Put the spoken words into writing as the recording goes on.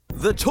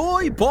The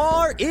toy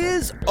bar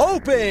is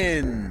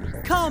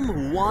open!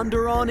 Come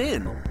wander on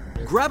in,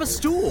 grab a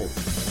stool,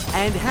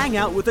 and hang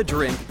out with a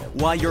drink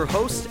while your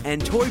hosts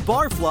and toy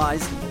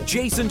barflies,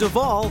 Jason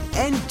Duvall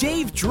and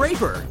Dave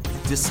Draper,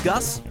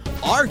 discuss,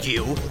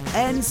 argue,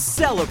 and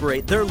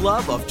celebrate their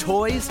love of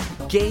toys,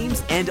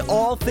 games, and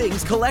all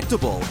things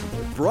collectible.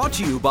 Brought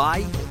to you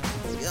by...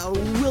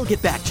 we'll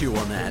get back to you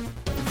on that.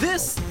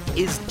 This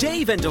is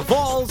Dave and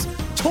Duvall's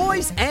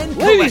Toys and Collectibles.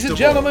 Ladies and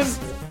gentlemen,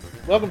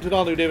 welcome to an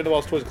all-new Dave and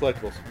Duvall's Toys and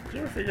Collectibles. Did you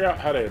ever figure out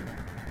how to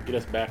get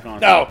us back on?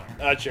 No,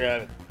 not sure I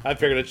haven't. I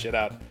figured that shit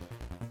out.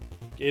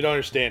 You don't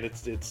understand.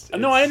 It's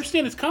No, I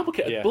understand it's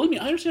complicated. Yeah. Believe me,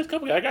 I understand it's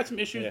complicated. I got some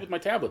issues with my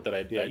tablet that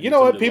I... Yeah. You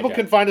know what? People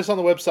can find us on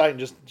the website and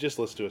just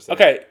listen to us there.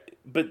 Okay,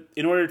 but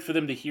in order for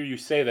them to hear you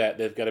say that,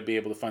 they've got to be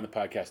able to find the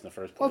podcast in the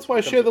first place.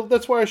 Well,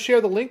 that's why I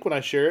share the link when I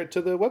share it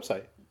to the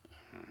website.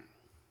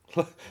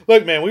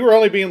 Look, man, we were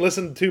only being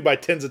listened to by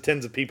tens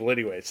of people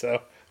anyway,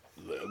 so...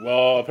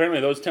 Well, apparently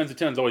those tens of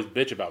tens always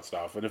bitch about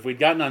stuff, and if we'd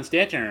gotten on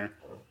Stitcher...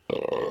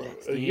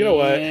 you know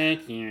what?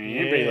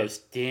 Everybody loves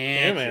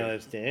Stitcher. Everybody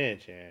loves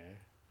Stitcher.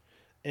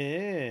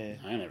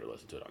 I never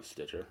listened to it on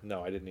Stitcher.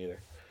 No, I didn't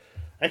either.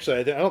 Actually,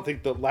 I don't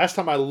think the last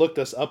time I looked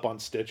us up on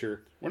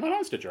Stitcher... We're not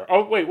on Stitcher.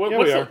 Oh, wait,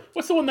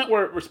 what's the one that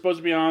we're supposed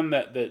to be on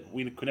that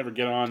we could never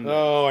get on?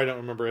 Oh, I don't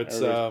remember. It's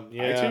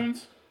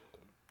iTunes?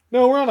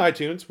 No, we're on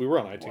iTunes. We were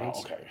on iTunes.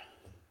 Wow, okay.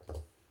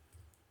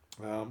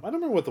 I don't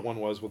remember what the one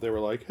was, where they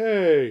were like,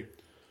 hey,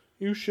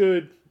 you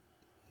should,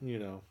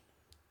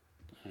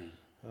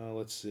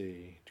 let's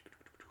see.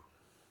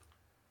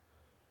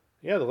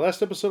 Yeah, the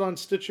last episode on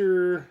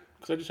Stitcher...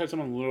 Because I just had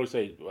someone literally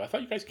say, I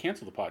thought you guys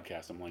canceled the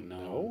podcast. I'm like,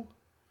 no.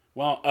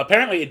 Well,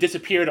 apparently it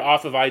disappeared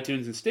off of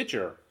iTunes and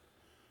Stitcher.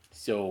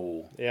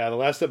 So... Yeah, the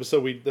last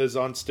episode is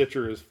on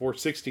Stitcher is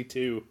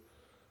 462.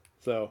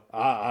 So,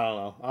 I don't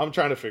know. I'm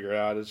trying to figure it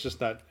out. It's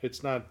not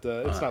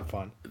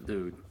fun.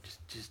 Dude,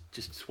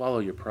 just swallow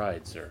your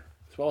pride, sir.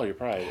 Swallow your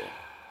pride.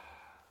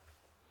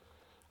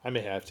 I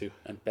may have to.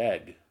 And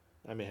beg.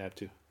 I may have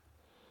to.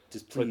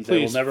 Just please, I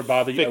will never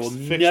bother you. I will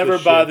fix never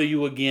bother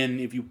you again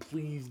if you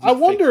please. I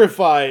wonder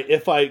if I,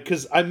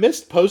 because I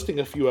missed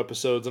posting a few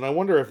episodes, and I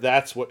wonder if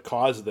that's what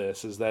caused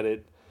this, is that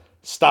it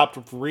stopped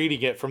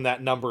reading it from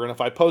that number, and if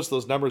I post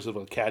those numbers,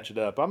 it'll catch it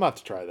up. I'm about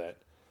to try that.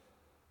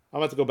 I'm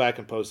about to go back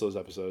and post those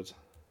episodes.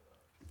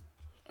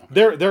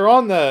 Okay. They're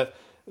on the...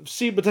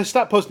 See, but I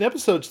stopped posting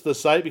episodes to the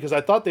site because I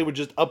thought they would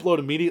just upload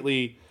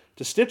immediately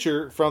to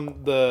Stitcher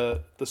from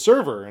the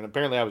server, and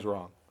apparently I was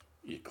wrong.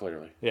 Yeah,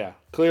 clearly. Yeah,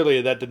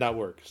 clearly that did not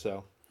work,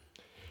 so...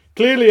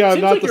 Clearly I'm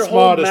not the smartest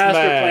man. Seems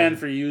like your whole master plan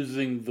for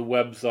using the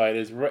website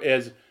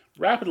has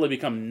rapidly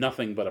become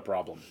nothing but a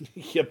problem.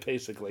 Yeah,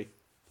 basically.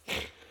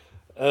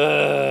 Hard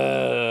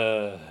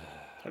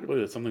to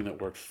believe it's something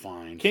that worked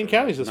fine. King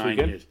County's this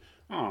weekend. Years.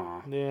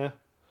 Aw. Yeah.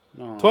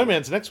 No.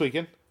 Toyman's next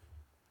weekend.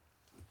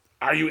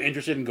 Are you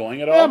interested in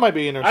going at all? Yeah, I might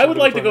be interested. I would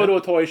like to go Toyman. to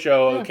a toy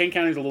show. Yeah. King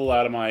County's a little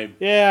out of my...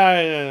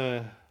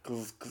 Yeah,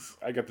 Cause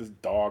I got this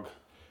dog.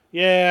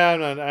 yeah. I'm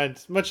not,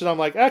 as much as I'm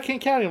like,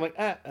 King County, I'm like,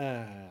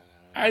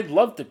 I'd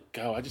love to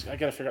go. I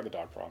gotta figure out the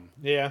dog problem.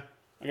 Yeah.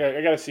 I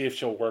gotta see if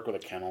she'll work with a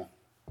kennel.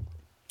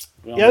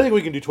 Well, Yeah, I think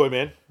we can do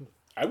Toyman.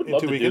 I would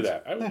love to weekends. do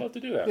that. I would love to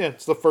do that. Yeah,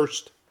 it's the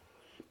first.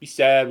 Be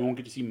sad we won't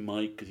get to see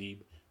Mike because he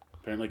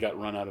apparently got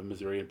run out of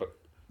Missouri, by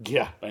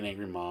an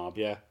angry mob.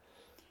 Yeah.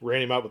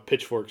 Ran him out with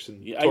pitchforks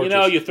and Yeah,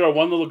 torches. you throw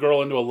one little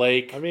girl into a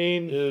lake. I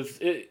mean...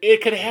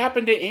 It could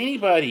happen to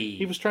anybody.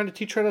 He was trying to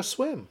teach her how to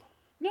swim.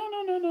 No.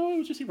 It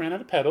was just he ran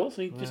out of pedals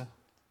and he just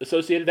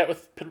associated that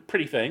with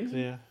pretty things.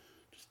 Yeah.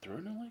 Just threw it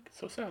in a lake. It's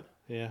so sad.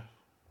 Yeah.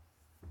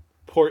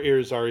 Poor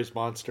Irizarry's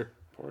monster.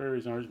 Poor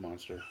Arizona's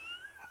monster.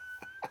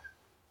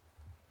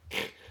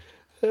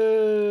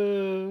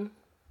 I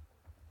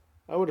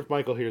wonder if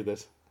Mike will hear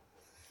this.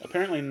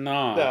 Apparently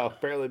not. No,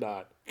 apparently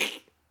not.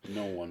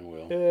 No one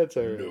will. It's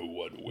all right. No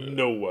one will.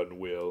 No one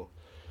will.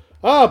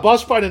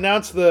 Boss Fight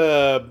announced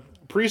the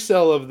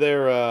pre-sale of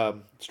their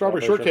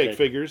Strawberry Shortcake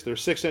figures. Their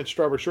 6-inch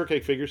Strawberry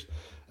Shortcake figures.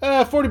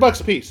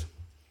 $40 a piece.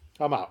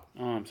 I'm out.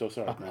 Oh, I'm so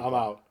sorry. I'm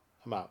out.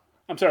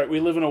 I'm sorry. We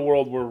live in a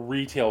world where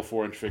retail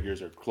 4-inch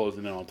figures are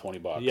closing in on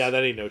 $20. Yeah,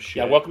 that ain't no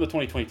shit. Yeah, welcome to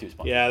 2022,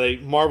 sponsor. Yeah,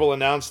 Marvel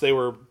announced they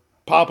were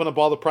popping up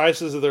all the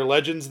prices of their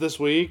Legends this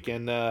week,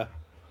 and they're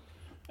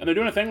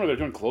doing a thing where they're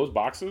doing closed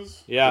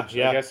boxes. Yeah, which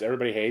I guess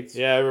everybody hates.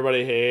 Yeah,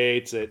 everybody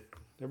hates it.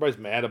 Everybody's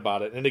mad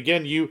about it. And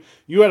again, you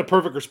had a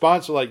perfect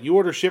response. So, like, you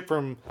order shit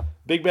from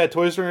Big Bad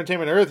Toy Store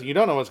Entertainment Earth, you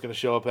don't know what's going to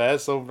show up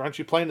as. So, aren't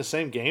you playing the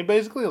same game,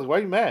 basically? Like, why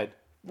are you mad?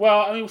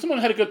 Well, I mean, someone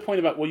had a good point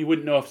about, you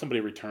wouldn't know if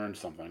somebody returned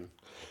something.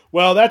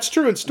 Well, that's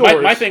true in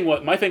stores. My thing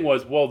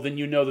was, well, then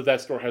you know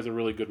that store has a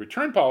really good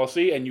return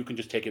policy, and you can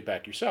just take it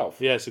back yourself.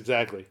 Yes,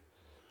 exactly.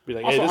 Be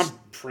like, also,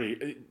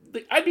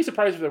 I'd be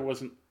surprised if there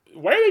wasn't.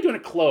 Why are they doing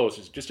it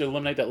closed? Just to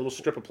eliminate that little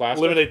strip of plastic?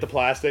 Eliminate the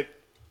plastic.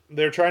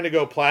 They're trying to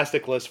go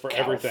plasticless for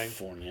everything.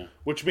 California.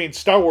 Which means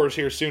Star Wars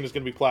here soon is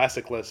going to be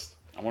plasticless.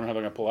 I wonder how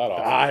they're going to pull that off.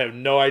 I have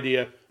no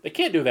idea. They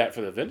can't do that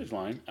for the vintage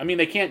line. I mean,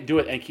 they can't do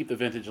it and keep the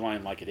vintage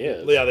line like it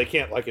is. Yeah, they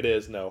can't like it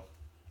is, no.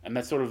 And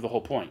that's sort of the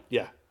whole point.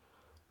 Yeah.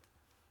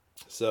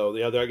 So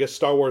the other, I guess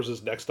Star Wars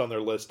is next on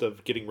their list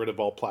of getting rid of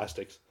all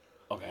plastics.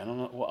 Okay, I don't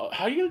know. Well,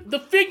 how you? The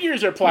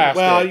figures are plastic.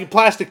 Well,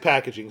 plastic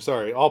packaging.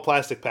 Sorry, all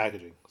plastic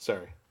packaging.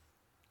 Sorry.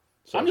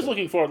 I'm just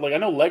looking forward. Like I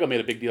know Lego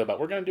made a big deal about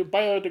we're going to do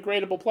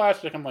biodegradable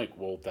plastic. I'm like,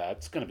 well,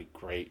 that's going to be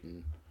great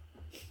in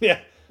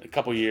a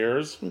couple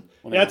years.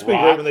 That's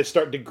pretty great when they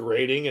start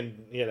degrading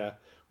and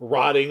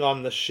rotting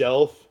on the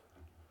shelf.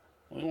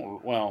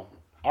 Well,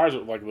 ours are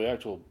like the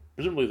actual.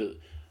 Presumably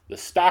the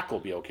stock will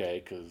be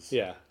okay because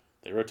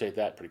they rotate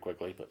that pretty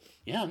quickly. But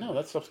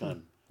that stuff's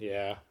going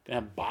to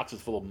have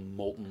boxes full of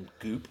molten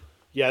goop.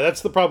 Yeah,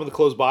 that's the problem with the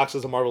closed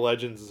boxes of Marvel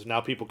Legends. Is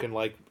now people can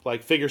like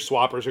figure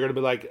swappers are going to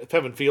be like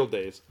having field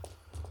days.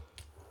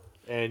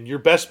 And your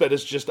best bet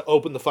is just to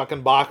open the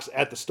fucking box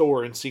at the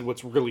store and see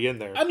what's really in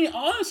there. I mean,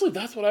 honestly,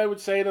 that's what I would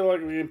say to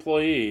like the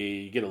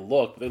employee. You get a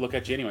look, they look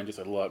at you anyway and just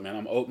like, look, man,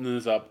 I'm opening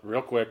this up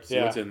real quick, see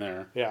what's in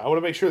there. Yeah, I want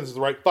to make sure this is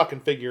the right fucking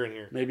figure in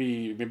here.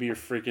 Maybe you're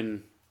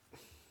freaking...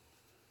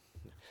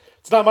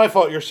 It's not my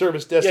fault your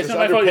service desk is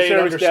underpaid,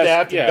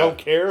 understaffed, and don't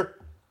care.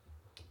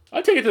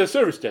 I take it to the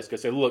service desk. I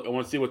say, look, I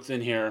want to see what's in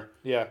here.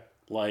 Yeah.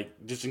 Like,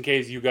 just in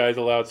case you guys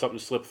allowed something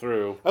to slip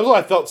through. That's why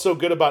I felt so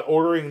good about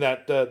ordering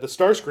that the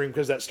Starscream,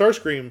 because that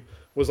Starscream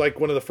was like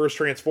one of the first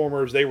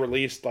Transformers they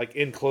released, like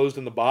enclosed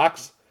in the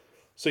box.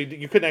 So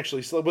you couldn't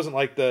actually, it wasn't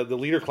like the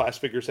leader class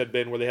figures had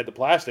been where they had the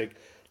plastic.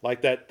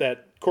 Like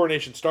that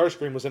Coronation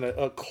Starscream was in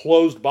a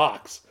closed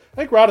box. I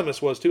think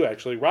Rodimus was too,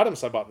 actually.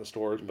 Rodimus I bought in the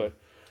stores, but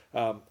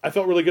I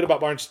felt really good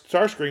about buying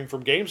Starscream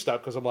from GameStop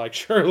because I'm like,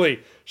 surely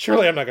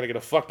I'm not going to get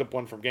a fucked up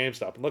one from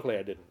GameStop. And luckily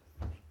I didn't.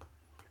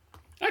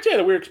 I actually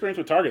had a weird experience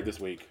with Target this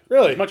week.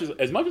 Really?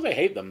 As much as I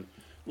hate them,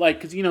 like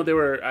because they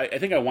were. I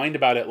think I whined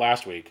about it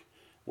last week,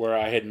 where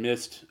I had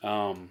missed.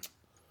 What's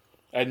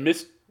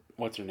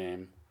her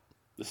name?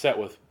 The set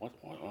with what?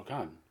 Oh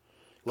God!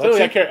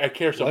 Clearly, I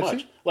care so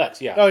much.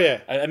 Lex, yeah. Oh yeah.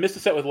 I missed the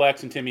set with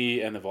Lex and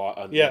Timmy and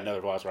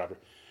another Velociraptor,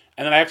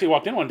 and then I actually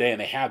walked in one day and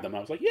they had them.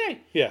 I was like,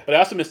 yay! Yeah. But I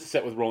also missed the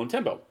set with Roland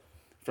Timbo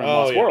from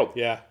Lost World.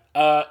 Yeah.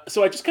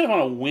 So I just kind of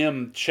on a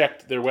whim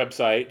checked their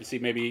website to see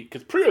maybe,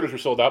 because pre-orders were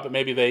sold out, but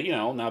maybe they,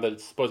 now that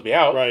it's supposed to be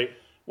out. Right.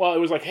 Well, it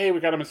was like, hey, we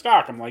got them in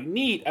stock. I'm like,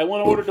 neat. I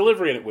want to order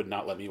delivery, and it would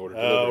not let me order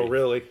delivery. Oh,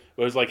 really?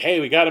 It was like, hey,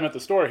 we got them at the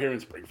store here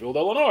in Springfield,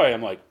 Illinois.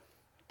 I'm like,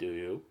 do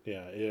you?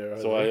 Yeah.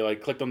 So I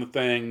clicked on the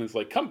thing, and it's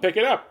like, come pick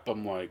it up.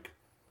 I'm like,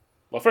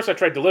 well, first I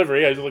tried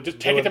delivery. I was like,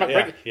 just take it to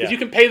my, because you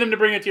can pay them to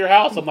bring it to your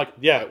house. I'm like,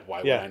 why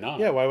would I not?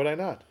 Yeah, why would I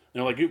not?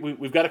 And they're like,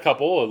 we've got a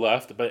couple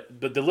left,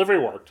 but the delivery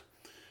worked.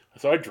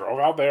 So I drove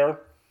out there.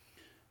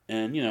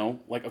 And,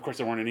 of course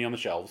there weren't any on the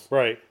shelves.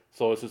 Right.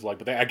 So it's just like,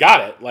 but I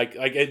got it. Like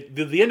at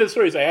the end of the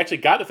story is I actually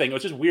got the thing. It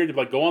was just weird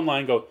to go online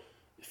and go,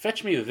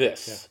 fetch me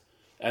this.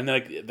 Yeah. And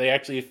then they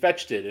actually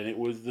fetched it, and it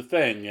was the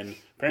thing. And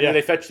apparently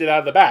they fetched it out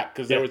of the back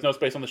because there was no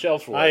space on the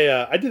shelves for it.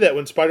 I did that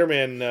when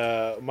Spider-Man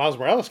Miles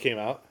Morales came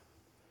out,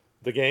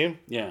 the game.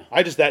 Yeah.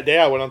 That day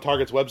I went on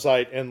Target's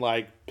website and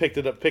picked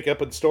it up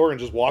in the store and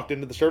just walked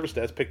into the service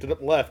desk, picked it up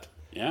and left.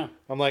 Yeah.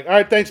 I'm like, all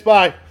right, thanks,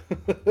 bye.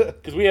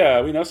 Because we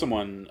know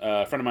someone,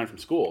 a friend of mine from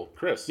school,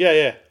 Chris.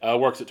 Yeah.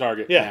 Works at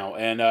Target now,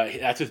 and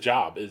that's his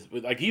job. Is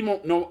he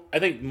won't know. I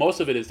think most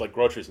of it is like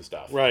groceries and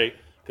stuff. Right.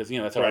 Because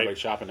that's how everybody's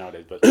shopping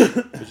nowadays. But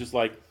it's just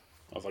like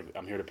I was like,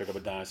 I'm here to pick up a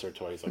dinosaur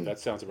toy. He's like, that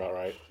sounds about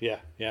right. Yeah.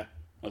 I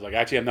was like,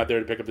 actually, I'm not there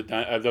to pick up the.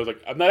 I was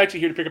like, I'm not actually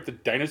here to pick up the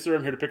dinosaur.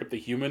 I'm here to pick up the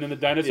human in the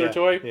dinosaur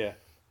toy. Yeah.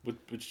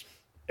 Which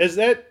is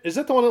that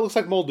the one that looks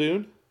like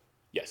Muldoon?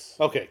 Yes.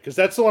 Okay, because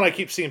that's the one I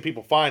keep seeing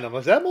people find. I'm like,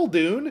 is that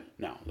Muldoon?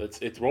 No,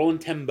 it's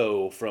Roland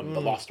Timbo from The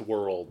Lost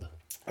World.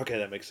 Okay,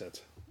 that makes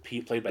sense.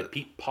 Played by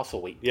Pete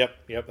Postlethwaite.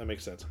 Yep, that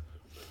makes sense.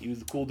 He was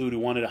the cool dude who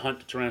wanted to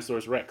hunt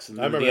Tyrannosaurus Rex, and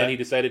I remember then he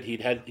decided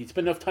he'd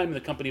spent enough time in the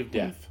company of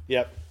death.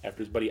 Yep. After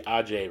his buddy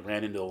Ajay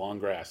ran into the long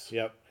grass.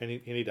 Yep, and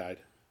he died.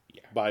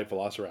 Yeah. By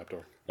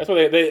Velociraptor. That's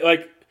why they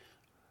like.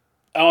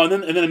 Oh, and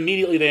then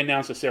immediately they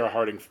announced a Sarah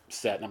Harding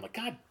set, and I'm like,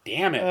 God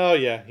damn it! Oh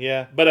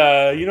yeah. But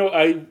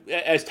I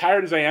as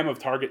tired as I am of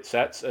Target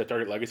sets,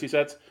 Target Legacy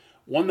sets,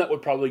 one that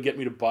would probably get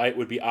me to buy it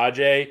would be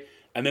Ajay.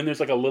 And then there's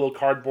like a little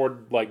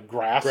cardboard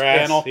grass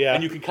panel,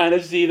 and you can kind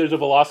of see there's a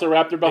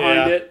Velociraptor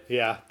behind it.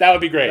 Yeah, that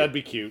would be great. That'd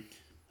be cute.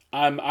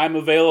 I'm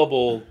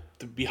available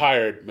to be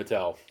hired,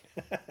 Mattel.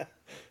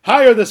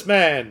 Hire this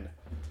man.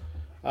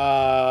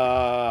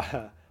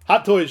 Hot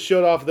Toys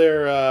showed off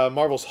their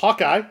Marvel's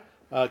Hawkeye,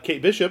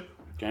 Kate Bishop.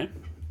 Okay.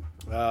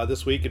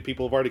 This week, and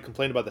people have already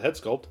complained about the head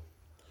sculpt.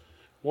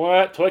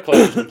 What? Toy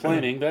collectors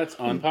complaining? That's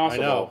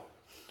impossible. I know.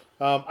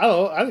 I don't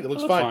know. I think it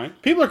looks fine.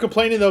 People are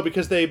complaining, though,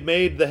 because they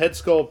made the head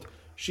sculpt.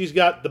 She's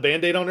got the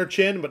Band-Aid on her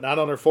chin, but not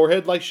on her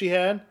forehead like she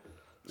had.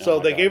 So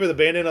they gave her the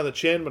Band-Aid on the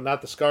chin, but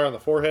not the scar on the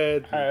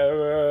forehead.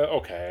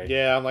 Okay.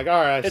 Yeah, I'm like,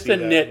 all right, it's a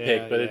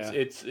nitpick, but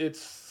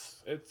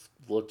it's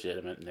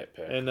legitimate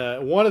nitpick.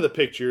 And one of the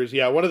pictures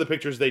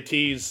they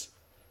tease,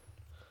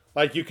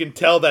 you can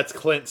tell that's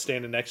Clint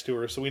standing next to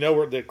her, so we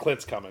know that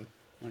Clint's coming.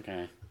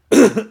 Okay.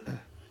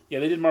 Yeah,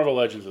 they did Marvel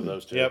Legends of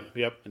those two.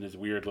 Yep. And his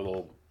weird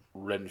little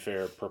Ren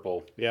Fair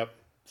purple. Yep.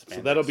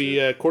 So that'll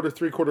be quarter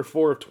 3, quarter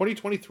 4 of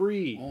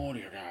 2023. Oh,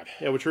 dear God.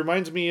 Yeah, which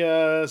reminds me,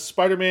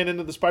 Spider-Man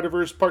Into the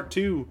Spider-Verse Part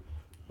 2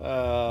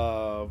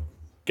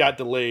 got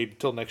delayed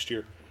till next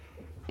year.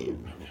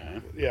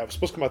 Okay. Yeah, it was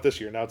supposed to come out this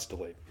year. Now it's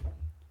delayed.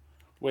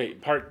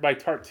 Wait, by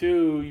part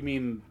 2, you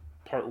mean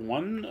part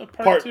 1 of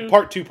part 2?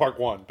 Part 2, part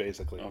 1,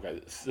 basically.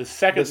 Okay, the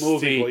second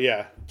movie. Sequel,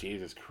 yeah.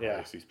 Jesus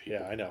Christ, these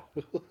people. Yeah, I know.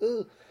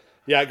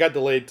 Yeah, it got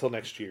delayed till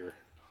next year.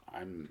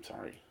 I'm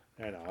sorry.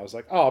 I know. I was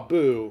like, oh,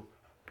 boo.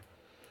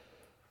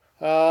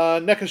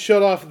 NECA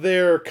showed off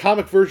their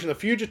comic version of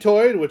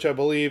Fugitoid, which I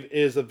believe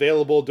is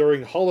available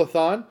during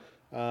Holothon.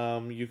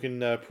 You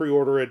can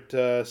pre-order it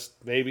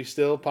maybe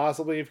still,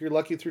 possibly, if you're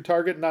lucky, through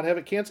Target and not have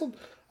it canceled.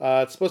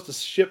 It's supposed to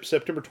ship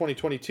September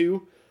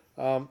 2022.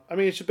 I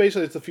mean, it's a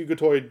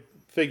Fugitoid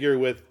figure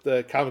with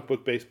the comic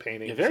book-based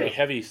painting. Yeah, very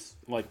heavy,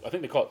 like, I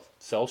think they call it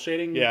cell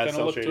shading. Yeah,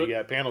 cell shading,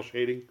 yeah, panel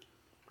shading.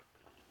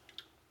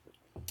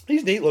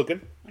 He's neat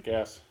looking. I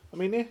guess. I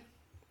mean,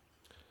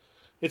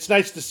 it's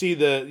nice to see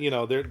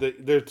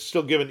they're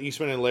still giving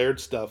Eastman and Laird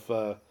stuff,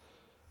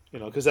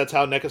 because that's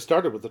how NECA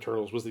started with the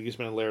Turtles, was the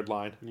Eastman and Laird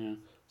line. Yeah.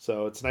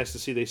 So it's nice to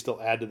see they still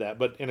add to that,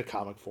 but in a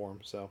comic form.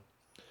 So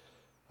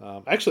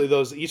actually,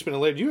 those Eastman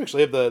and Laird, you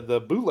actually have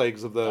the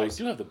bootlegs of those.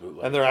 I do have the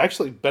bootlegs, and they're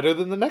actually better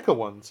than the NECA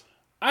ones.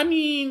 I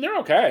mean, they're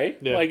okay.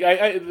 Yeah. Like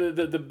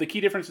the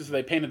key difference is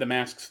they painted the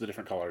masks the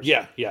different colors.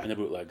 Yeah. In the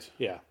bootlegs.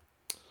 Yeah.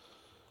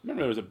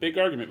 Remember, there was a big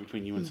argument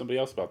between you and somebody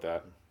else about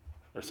that,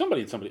 or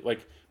somebody and somebody. Like,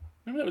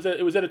 remember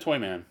it was at a Toy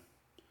Man.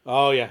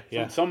 Oh yeah,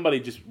 yeah. Somebody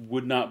just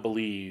would not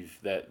believe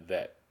that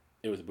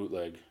it was a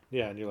bootleg.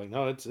 Yeah, and you're like,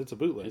 no, it's a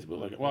bootleg. It's a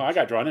bootleg. Well, I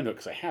got drawn into it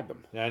because I had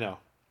them. Yeah, I know.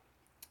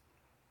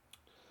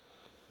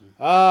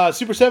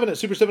 Super 7 at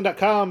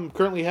super7.com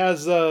currently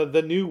has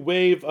the new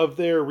wave of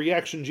their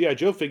Reaction G.I.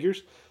 Joe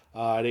figures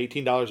at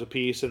 $18 a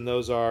piece, and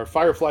those are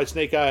Firefly,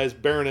 Snake Eyes,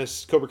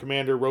 Baroness, Cobra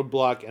Commander,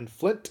 Roadblock, and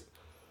Flint.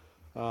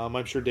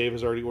 I'm sure Dave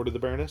has already ordered the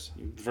Baroness.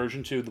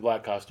 Version 2, the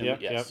black costume.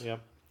 Yep, yes.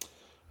 Yep.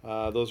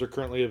 Those are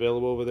currently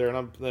available over there,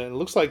 and it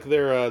looks like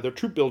their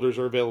troop builders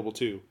are available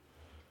too.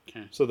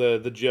 Okay. So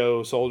the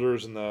Joe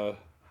soldiers and the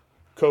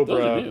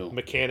Cobra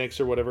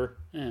mechanics or whatever.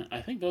 Yeah,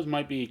 I think those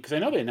might be, because I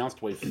know they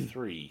announced Wave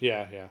 3.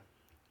 Yeah.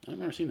 I've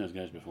never seen those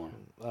guys before.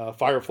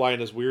 Firefly in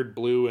his weird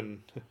blue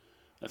and.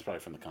 That's probably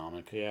from the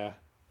comic. Yeah.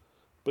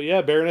 But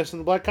yeah, Baroness in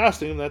the black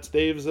costume. That's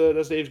Dave's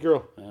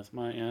girl. That's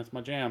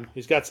my jam.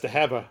 He's got to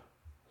have a.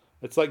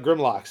 It's like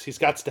Grimlocks. He's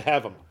got to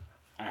have them.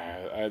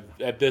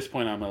 At this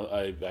point,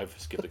 I've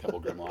skipped a couple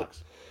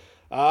Grimlocks.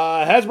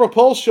 Hasbro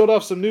Pulse showed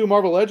off some new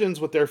Marvel Legends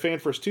with their Fan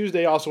First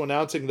Tuesday, also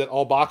announcing that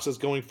all boxes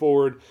going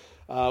forward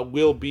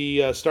will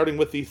be, starting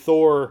with the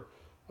Thor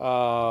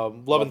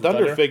Love and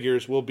Thunder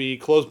figures, will be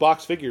closed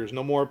box figures.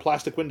 No more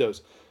plastic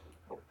windows.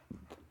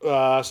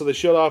 So they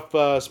showed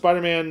off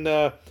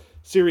Spider-Man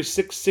Series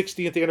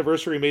 660th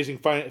Anniversary Amazing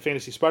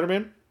Fantasy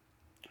Spider-Man,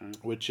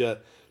 which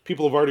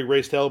people have already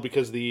raised hell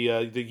because the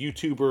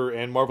YouTuber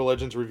and Marvel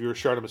Legends reviewer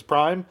Shartimus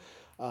Prime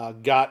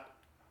got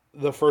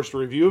the first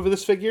review of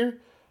this figure,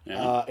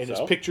 and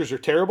his pictures are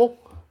terrible.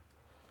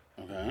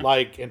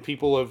 Okay. And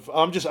people have.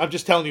 I'm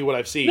just telling you what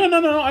I've seen.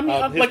 No. I mean,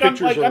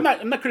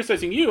 I'm not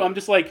criticizing you. I'm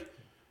just like,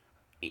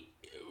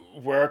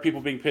 where are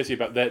people being pissy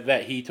about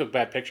that he took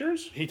bad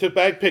pictures? He took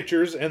bad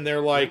pictures, and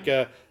they're like,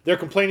 they're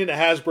complaining to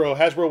Hasbro.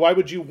 Hasbro, why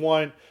would you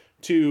want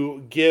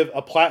to give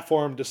a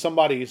platform to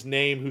somebody's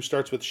name who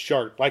starts with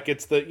Shark? Like,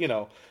 it's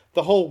the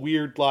whole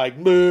weird, like,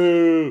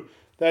 moo,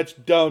 that's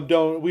dumb,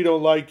 we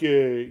don't like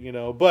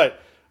it,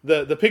 but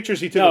the pictures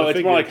he took of the it's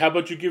figure, more like, how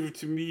about you give it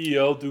to me,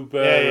 I'll do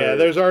better. Yeah,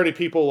 there's already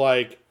people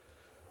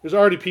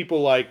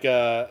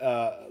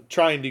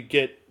trying to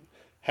get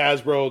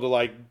Hasbro to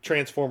like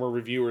Transformer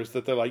reviewers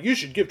that they're like, you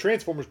should give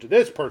Transformers to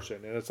this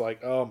person, and it's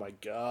like, oh my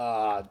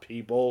god,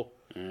 people.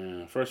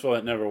 First of all,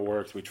 that never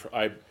works.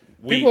 I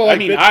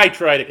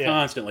tried it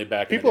constantly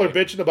back. People are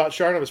bitching about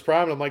Shartimus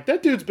Prime, and I'm like,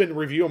 that dude's been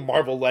reviewing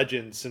Marvel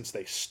Legends since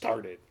they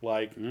started.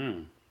 Like,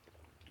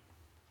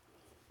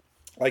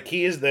 like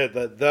he is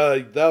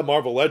the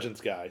Marvel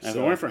Legends guy. If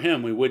it weren't for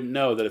him, we wouldn't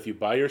know that if you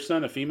buy your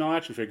son a female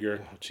action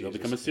figure, he'll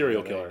become a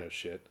serial killer. No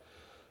shit.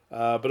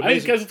 But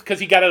because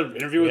he got an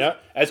interview with,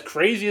 as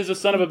crazy as the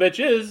son of a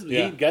bitch is,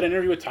 he got an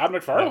interview with Todd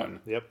McFarlane.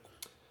 Yep.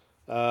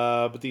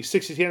 But the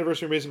 60th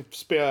anniversary Amazing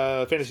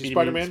Fantasy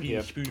Spider-Man.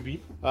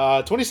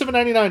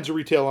 $27.99 to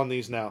retail on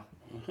these now.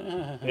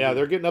 Yeah,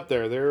 they're getting up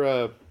there.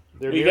 They're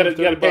you got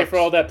to pay for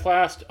all that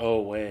plast.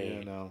 Oh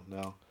wait. Yeah,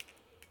 no.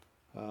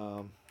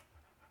 Why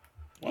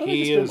don't they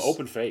just do them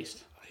open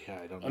faced? Yeah,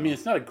 I don't know. I mean,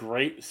 it's not a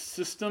great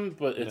system,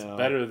 but it's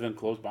better than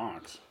closed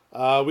box.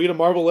 We get a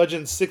Marvel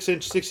Legends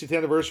 6-inch 60th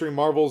anniversary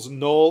Marvel's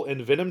Null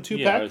and Venom 2-pack.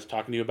 Yeah, I was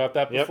talking to you about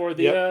that before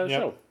the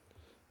show.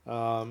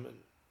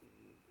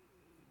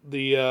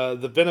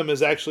 The Venom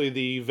is actually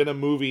the Venom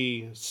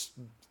movie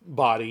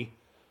body,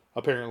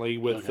 apparently,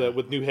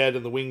 with new head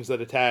and the wings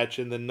that attach,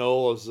 and then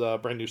Null is a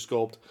brand new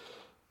sculpt.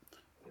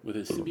 With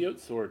his symbiote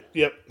sword.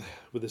 Yep,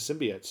 with his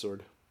symbiote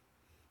sword.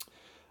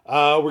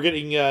 We're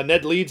getting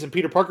Ned Leeds and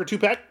Peter Parker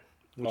 2-pack.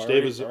 which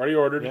Dave has already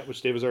ordered. Yeah,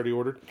 which Dave has already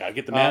ordered. Gotta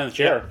get the man in the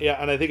chair.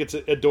 Yeah, and I think it's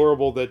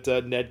adorable that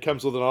Ned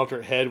comes with an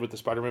alternate head with the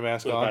Spider-Man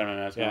mask on. Spider-Man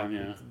mask on,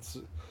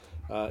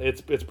 yeah.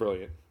 It's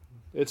brilliant.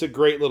 It's a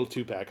great little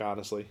 2-pack,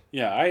 honestly.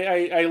 Yeah,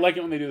 I like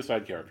it when they do the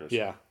side characters.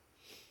 Yeah.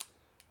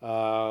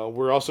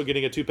 We're also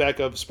getting a 2-pack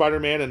of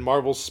Spider-Man and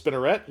Marvel's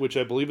Spinneret, which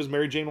I believe is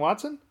Mary Jane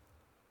Watson.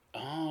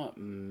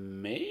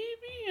 Maybe?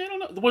 I don't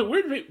know.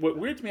 What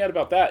weirds me out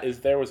about that is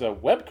there was a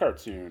web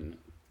cartoon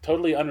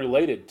totally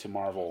unrelated to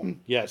Marvel.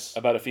 Yes.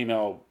 About a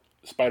female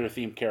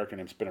spider-themed character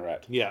named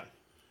Spinneret. Yeah.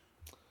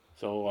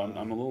 So I'm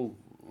a little...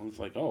 It's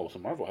like, oh, so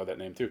Marvel had that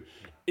name too.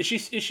 Is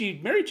she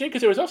Mary Jane?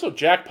 Because there was also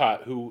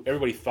Jackpot, who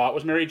everybody thought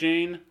was Mary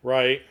Jane.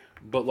 Right.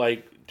 But,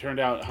 like, turned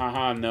out,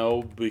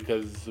 no,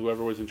 because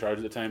whoever was in charge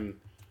at the time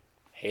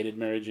hated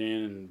Mary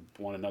Jane and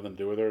wanted nothing to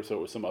do with her, so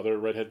it was some other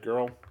redhead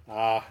girl.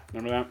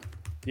 Remember that?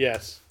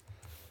 Yes.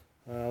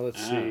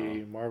 Let's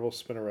see. Marvel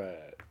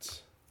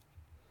Spinneret.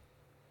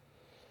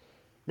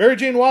 Mary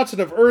Jane Watson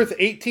of Earth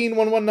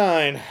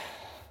 18119.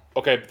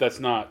 Okay, but that's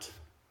not.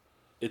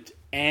 It's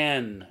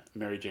an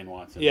Mary Jane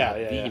Watson.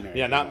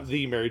 Not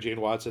the Mary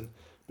Jane Watson.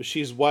 But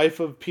she's wife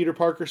of Peter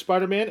Parker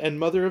Spider-Man and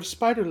mother of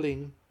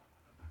Spiderling.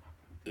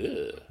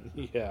 Ugh.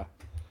 Yeah.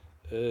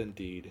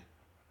 Indeed.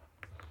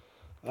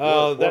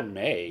 Or that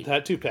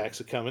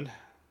 2-pack's are coming.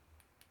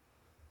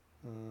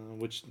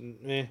 We're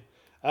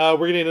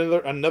getting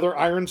another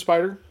Iron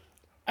Spider.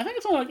 I think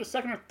it's only like the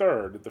second or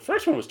third. The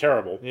first one was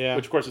terrible. Yeah.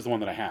 Which, of course, is the one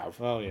that I have.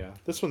 Oh, yeah.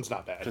 This one's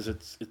not bad. Because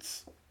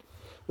it's...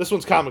 This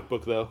one's comic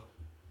book, though.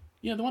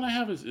 Yeah, the one I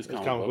have is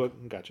comic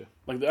book. Gotcha.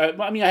 Like,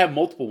 I have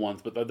multiple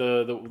ones, but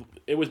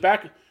it was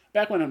back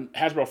when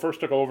Hasbro first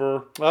took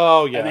over.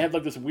 Oh, yeah. And they had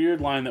like this weird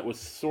line that was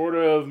sort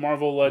of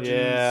Marvel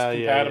Legends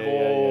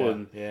compatible,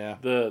 and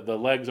the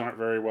legs aren't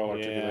very well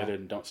articulated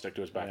and don't stick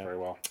to his back very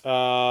well.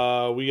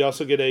 We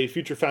also get a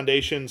Future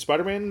Foundation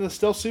Spider-Man in the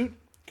stealth suit.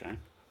 Okay.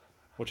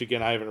 Which,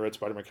 again, I haven't read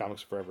Spider-Man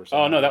comics forever.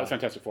 So no, that was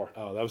Fantastic Four.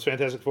 Oh, that was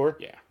Fantastic Four?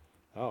 Yeah.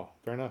 Oh,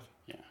 fair enough.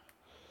 Yeah.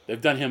 They've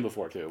done him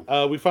before, too.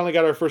 We finally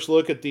got our first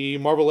look at the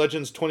Marvel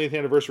Legends 20th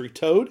Anniversary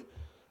Toad.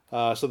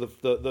 So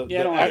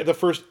the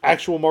first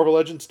actual Marvel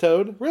Legends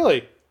Toad?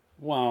 Really?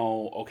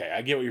 Well, okay,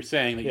 I get what you're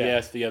saying. That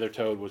yes, the other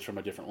Toad was from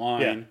a different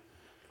line.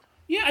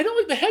 Yeah, I don't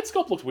like the head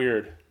sculpt looks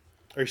weird.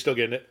 Are you still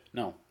getting it?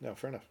 No,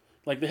 fair enough.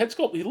 Like the head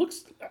sculpt, he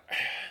looks.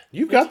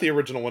 You've got the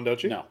original one,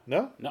 don't you?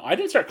 No. I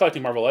didn't start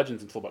collecting Marvel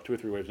Legends until about 2 or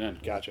 3 waves in.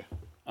 Gotcha.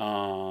 They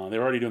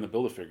were already doing the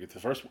Build-A-Figure. The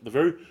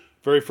very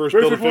first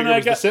Build-A-Figure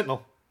was the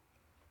Sentinel.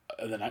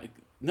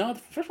 The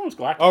first one was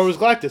Galactus. Oh, it was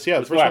Galactus. Yeah,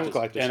 the first one was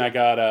Galactus. And I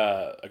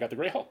got the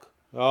Grey Hulk.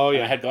 Oh, yeah.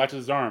 And I had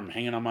Galactus' arm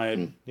hanging on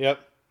my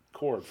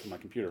cord from my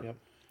computer. Yep.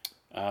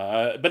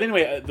 But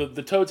anyway,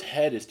 the Toad's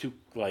head is too,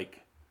 like,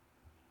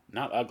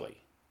 not ugly.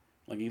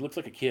 Like, he looks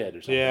like a kid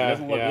or something. Yeah,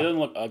 he doesn't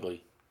look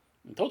ugly.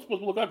 And Toad's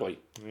supposed to look ugly.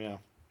 Yeah.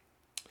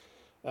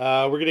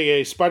 We're getting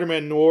a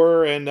Spider-Man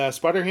Noir and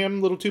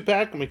Spider-Ham little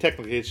 2-pack. I mean,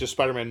 technically, it's just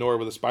Spider-Man Noir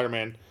with a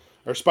Spider-Man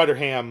or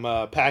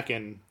Spider-Ham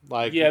pack-in.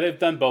 Like, yeah, they've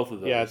done both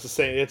of those. Yeah, it's the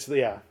same.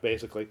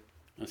 Basically.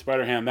 And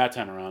Spider-Ham that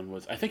time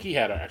around I think he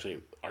had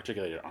actually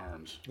articulated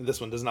arms.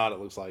 This one does not, it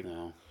looks like.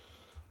 No.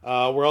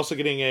 We're also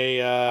getting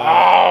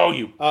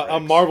a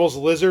Marvel's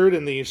Lizard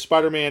in the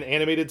Spider-Man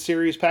animated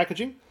series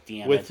packaging.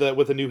 With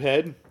a new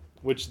head,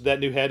 which that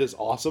new head is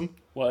awesome.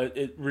 Well,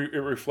 it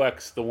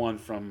reflects the one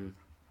from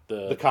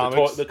the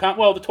comics. The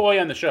toy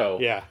and the show.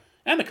 Yeah.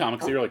 And the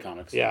comics, the early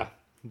comics. Yeah.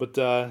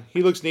 But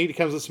he looks neat. He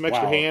comes with some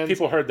extra hands.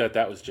 People heard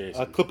that was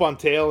Jason. A clip-on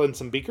tail and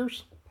some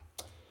beakers.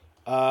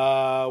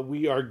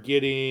 We are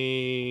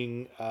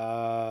getting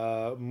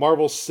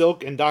Marvel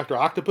Silk and Dr.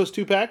 Octopus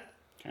 2-pack.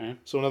 Okay.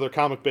 So another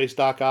comic-based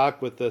Doc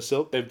Ock with the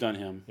Silk. They've done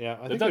him. Yeah,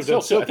 I think they've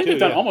done Silk. I think they've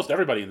done almost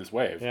everybody in this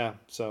wave. Yeah.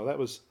 So that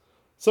was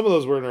some of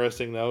those were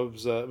interesting though.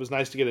 It was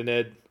nice to get a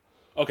Ned.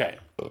 Okay,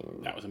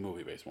 that was a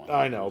movie-based one.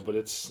 I know, but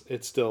it's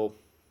still.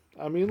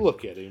 I mean,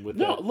 look at him with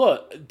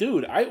look,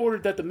 dude. I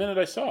ordered that the minute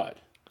I saw it.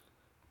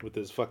 With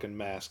his fucking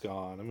mask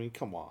on. I mean,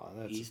 come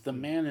on. He's the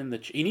man in the.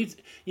 He needs.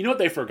 You know what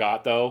they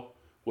forgot though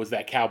was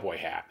that cowboy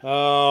hat.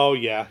 Oh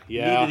yeah.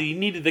 He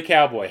needed the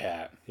cowboy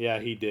hat. Yeah,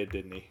 he did,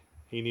 didn't he?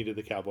 He needed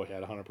the cowboy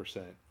hat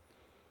 100%.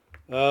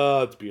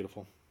 Oh, it's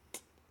beautiful.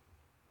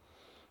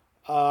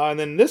 And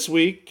then this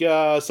week,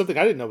 something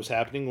I didn't know was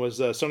happening was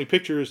Sony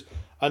Pictures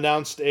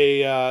announced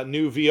a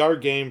new VR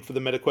game for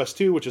the Meta Quest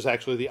 2, which is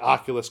actually the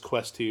Oculus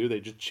Quest 2. They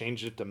just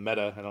changed it to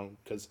Meta,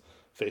 because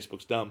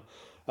Facebook's dumb.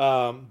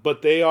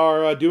 But they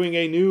are doing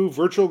a new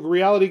virtual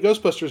reality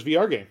Ghostbusters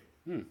VR game.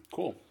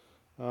 Cool.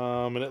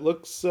 And it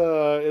looks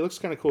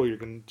kind of cool. You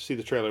can see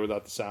the trailer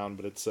without the sound,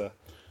 but it's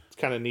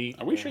kind of neat.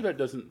 Are we sure that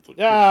doesn't?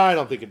 Yeah, I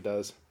don't think it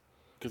does.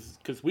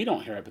 Because we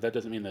don't hear it, but that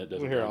doesn't mean that it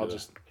doesn't.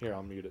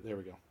 I'll mute it. There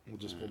we go.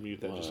 We'll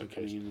mute that just in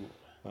case.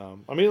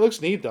 I mean, it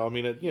looks neat though. I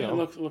mean, it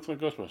looks like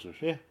Ghostbusters.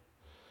 Yeah,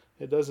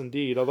 it does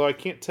indeed. Although I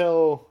can't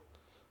tell.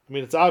 I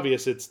mean, it's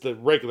obvious. It's the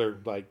regular,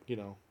 What do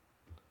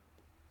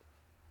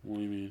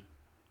you mean?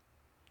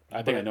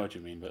 I think I know what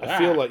you mean, but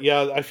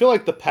I feel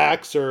like the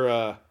packs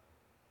are.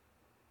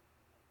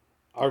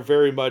 are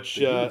very much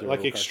humans are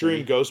like real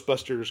extreme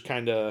Ghostbusters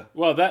kind of.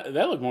 Well, that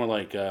looked more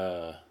like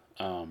the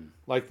real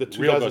 2016.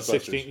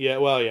 Ghostbusters. Yeah,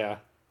 well, yeah.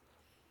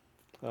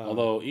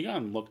 Although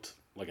Egon looked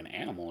like an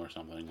animal or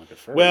something, like a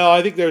furry. Well,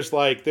 I think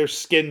there's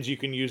skins you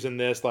can use in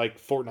this, like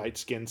Fortnite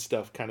skin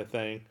stuff kind of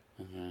thing.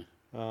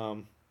 Mm-hmm.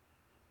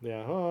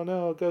 Yeah. Oh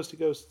no, ghosty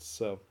ghosts.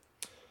 So,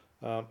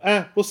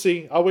 we'll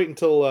see. I'll wait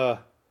until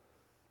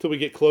we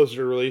get closer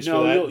to release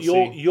for that.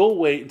 You'll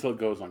wait until it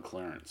goes on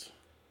clearance.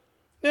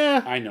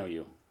 Yeah, I know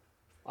you.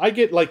 I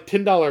get like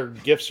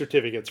 $10 gift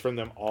certificates from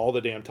them all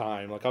the damn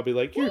time. Like I'll be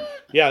like, they'll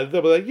be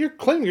like, you're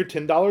claiming your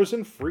 $10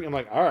 in free. I'm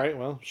like, all right,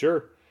 well,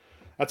 sure.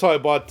 That's how I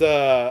bought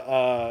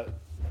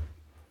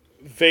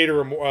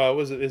Vader.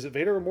 Is it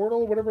Vader Immortal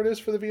or whatever it is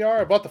for the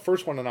VR? I bought the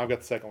first one and I've got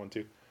the second one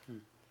too.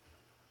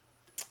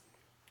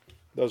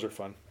 Those are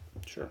fun.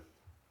 Sure.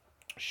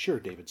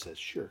 David says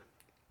sure.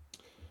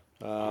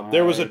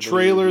 There was a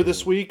trailer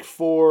this week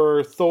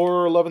for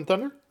Thor: Love and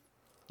Thunder.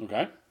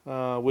 Okay.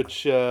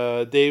 Which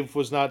Dave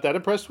was not that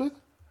impressed with.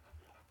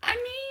 I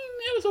mean,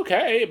 it was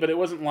okay, but it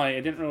wasn't like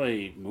it didn't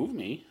really move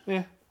me.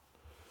 Yeah.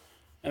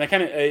 And I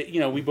kind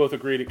of, we both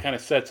agreed it kind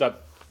of sets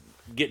up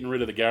getting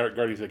rid of the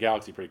Guardians of the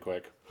Galaxy pretty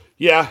quick.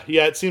 Yeah.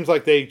 It seems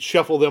like they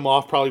shuffle them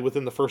off probably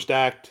within the first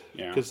act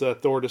because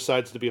Thor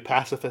decides to be a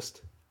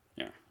pacifist.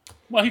 Yeah.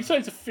 Well, he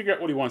decides to figure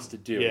out what he wants to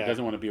do. Yeah. He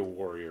doesn't want to be a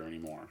warrior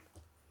anymore.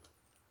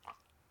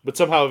 But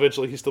somehow,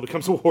 eventually, he still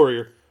becomes a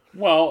warrior.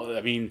 Well,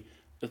 I mean,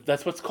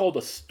 that's what's called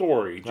a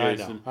story,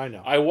 Jason. I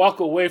know. I walk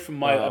away from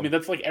my...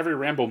 that's like every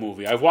Rambo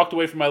movie. I've walked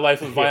away from my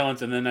life of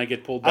violence, and then I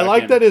get pulled back I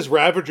like in. that his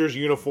Ravager's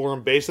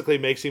uniform basically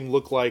makes him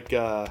look like...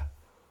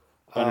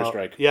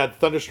 Thunderstrike.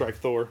 Thunderstrike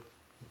Thor.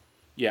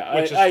 Yeah,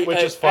 which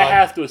is fun. I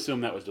have to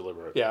assume that was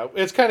deliberate. Yeah,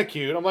 it's kind of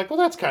cute. I'm like, well,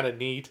 that's kind of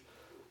neat.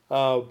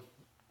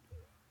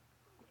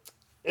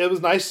 It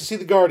was nice to see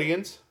the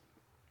Guardians.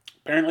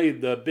 Apparently,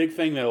 the big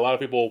thing that a lot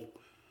of people...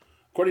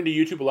 According to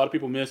YouTube, a lot of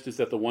people missed is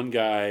that the one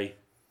guy...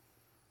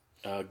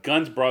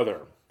 Gunn's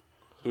brother,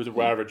 who's a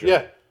Ravager.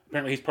 Yeah.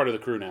 Apparently he's part of the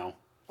crew now.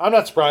 I'm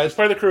not surprised. He's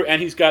part of the crew,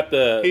 and he's got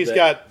the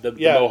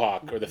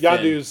mohawk or the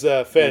Yondu's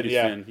fin.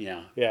 Yondu's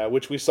fin, yeah,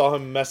 which we saw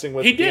him messing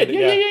with. He did,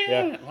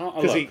 yeah.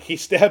 Because he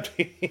stabbed.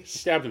 He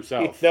stabbed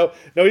himself. No,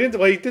 he didn't.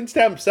 Well, he didn't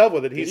stab himself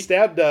with it. He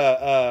stabbed.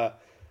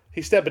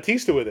 He stabbed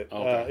Batista with it.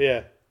 Okay.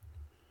 Yeah.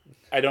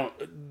 I got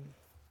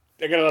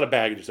a lot of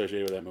baggage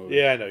associated with that movie.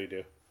 Yeah, I know you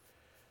do.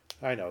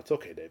 I know it's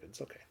okay, David.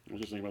 It's okay. I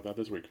was just thinking about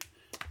that this week.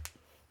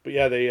 But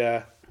yeah,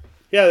 they.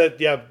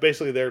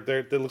 Basically,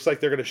 it looks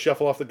like they're going to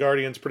shuffle off the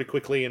Guardians pretty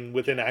quickly and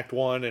within Act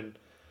 1. And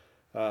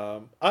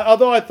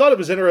although I thought it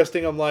was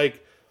interesting, I'm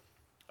like,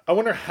 I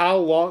wonder how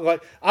long.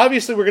 Like,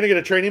 obviously, we're going to get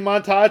a training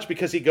montage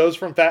because he goes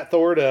from Fat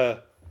Thor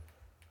to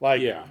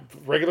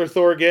regular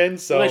Thor again.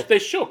 So well, they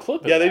show a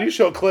clip. They do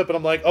show a clip, and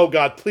I'm like, oh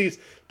God, please,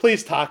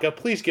 Taka,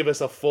 please give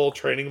us a full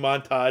training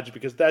montage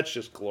because that's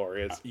just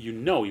glorious. You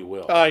know you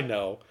will. I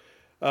know,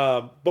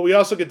 but we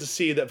also get to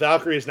see that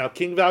Valkyrie is now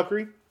King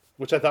Valkyrie,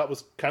 which I thought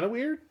was kind of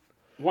weird.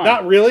 Why?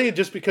 Not really,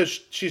 just because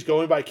she's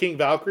going by King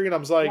Valkyrie, and I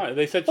was like, why?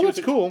 They said that's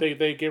cool.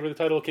 They gave her the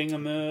title of King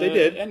in the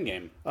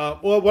Endgame.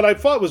 Well, what I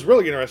thought was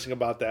really interesting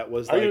about that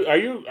was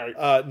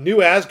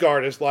New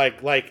Asgard is like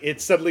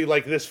it's suddenly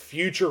like this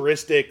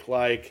futuristic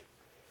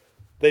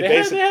they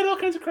had all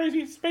kinds of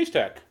crazy space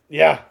tech.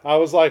 Yeah, I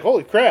was like,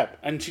 holy crap!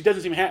 And she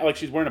doesn't seem like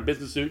she's wearing a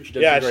business suit. She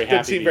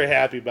doesn't seem very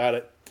happy about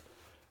it.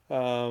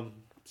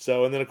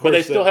 So and then of course, but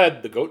they still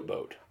had the goat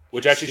boat.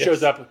 Which actually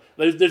shows up.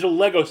 There's a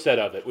Lego set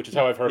of it, which is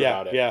how I've heard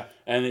about it. Yeah.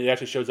 And it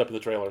actually shows up in the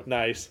trailer.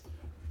 Nice.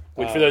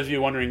 Which, for those of you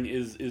wondering,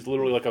 is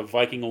literally like a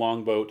Viking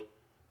longboat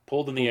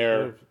pulled in the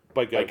air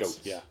by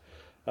goats. Yeah.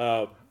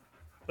 And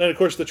of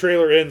course, the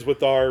trailer ends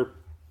with our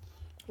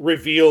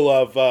reveal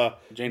of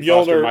Jane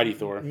Foster, Mighty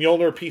Thor.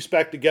 Mjolnir pieced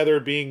back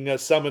together, being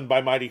summoned by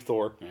Mighty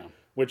Thor. Yeah.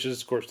 Which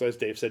is, of course, as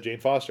Dave said, Jane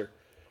Foster.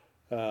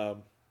 And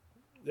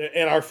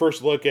our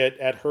first look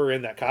at her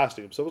in that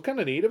costume. So it was kind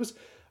of neat. It was.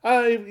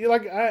 I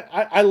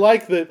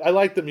like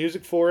the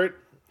music for it.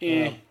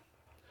 Yeah.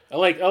 I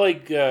like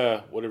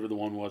whatever the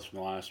one was from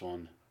the last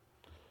one,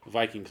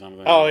 Viking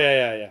something. Oh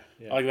yeah.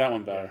 I like that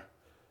one better.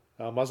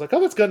 I was like, oh,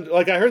 that's Guns.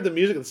 Like I heard the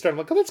music at the start. I'm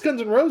like, oh, that's Guns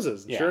N'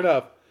 Roses. And sure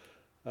enough,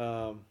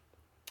 I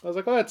was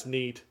like, oh, that's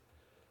neat.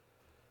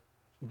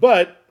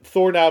 But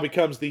Thor now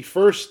becomes the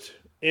first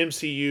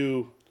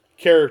MCU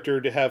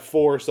character to have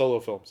 4 solo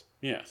films.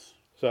 Yes.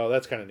 So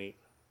that's kind of neat.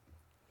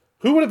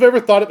 Who would have ever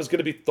thought it was going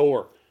to be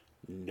Thor?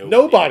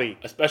 Nobody.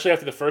 Especially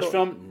after the first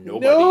film,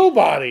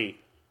 nobody.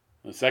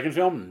 The second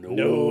film,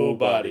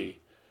 nobody.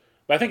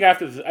 But I think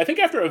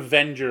after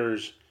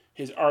Avengers,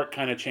 his art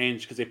kind of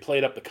changed because they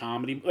played up the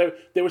comedy.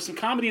 There was some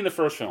comedy in the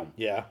first film.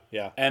 Yeah.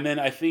 And then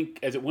I think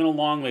as it went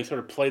along, they sort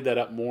of played that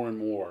up more and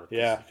more.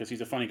 Yeah. Because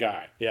he's a funny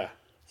guy. Yeah.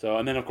 So,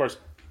 and then of course,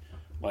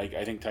 I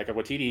think Taika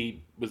Waititi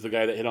was the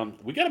guy that hit on,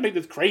 we got to make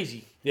this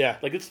crazy. Yeah.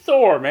 Like, it's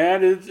Thor,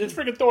 man. It's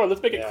freaking Thor.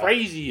 Let's make it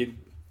crazy. And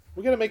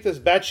we got to make this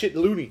batshit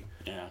loony.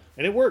 Yeah.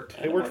 And it worked.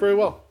 It worked very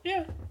well.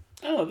 Yeah.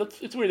 I don't know.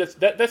 It's weird.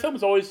 That film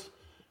is always...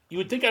 You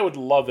would think I would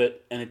love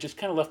it, and it just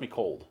kind of left me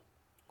cold.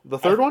 The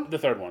third one? The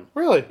third one.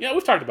 Really? Yeah,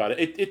 we've talked about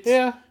it.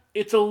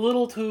 it's a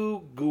little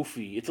too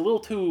goofy. It's a little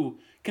too,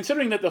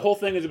 considering that the whole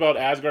thing is about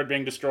Asgard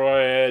being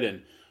destroyed,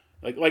 and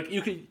like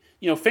you could,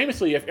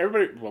 famously, if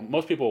everybody, well,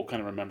 most people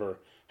kind of remember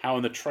how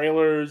in the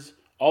trailers,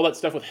 all that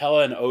stuff with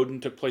Hela and Odin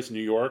took place in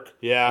New York.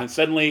 Yeah. And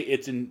suddenly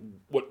it's in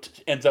what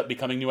ends up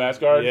becoming New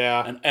Asgard.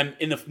 Yeah. And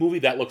in the movie,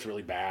 that looks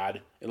really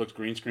bad. It looks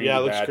green screen. Yeah,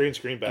 it bad. looks green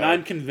screen bad. And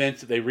I'm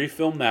convinced that they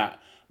refilmed that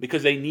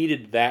because they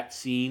needed that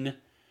scene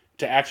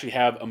to actually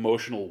have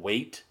emotional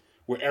weight,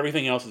 where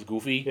everything else is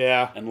goofy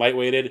and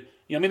lightweighted.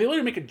 They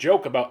literally make a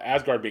joke about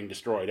Asgard being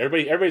destroyed.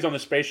 Everybody's on the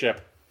spaceship,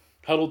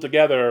 huddled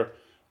together,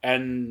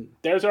 and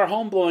there's our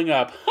home blowing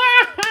up.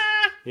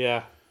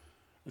 Yeah.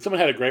 And someone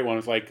had a great one.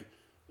 It's like,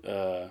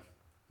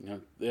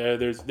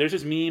 there's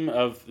this meme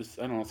of this,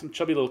 I don't know, some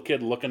chubby little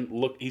kid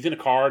he's in a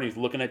car and he's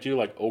looking at you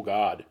like, oh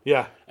God.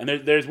 Yeah. And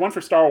there's one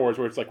for Star Wars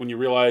where it's like when you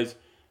realize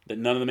that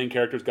none of the main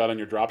characters got on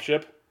your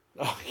dropship.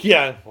 Oh,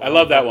 yeah. I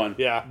love that one.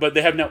 Yeah. But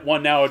they have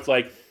one now. It's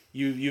like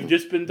you've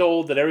just been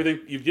told that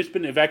you've just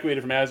been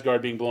evacuated from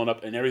Asgard being blown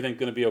up and everything's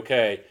going to be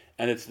okay.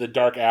 And it's the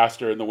Dark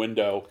Aster in the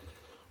window.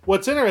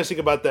 What's interesting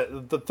about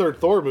the third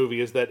Thor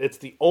movie is that it's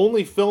the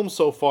only film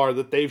so far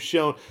that they've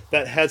shown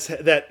that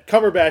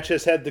Cumberbatch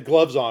has had the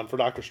gloves on for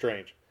Doctor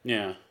Strange.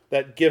 Yeah.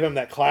 That give him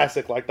that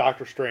classic like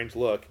Doctor Strange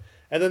look.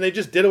 And then they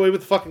just did away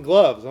with the fucking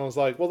gloves. And I was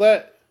like,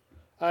 well,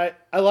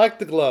 I like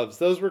the gloves.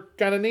 Those were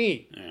kind of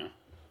neat. Yeah.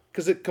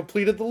 Because it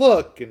completed the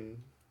look and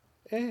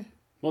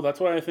Well, that's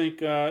why I think.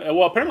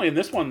 Well, apparently in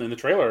this one, in the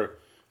trailer,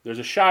 there's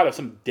a shot of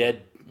some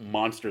dead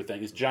monster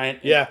thing. This giant.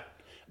 Yeah.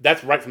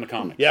 That's right from the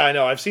comics. Yeah, I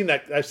know. I've seen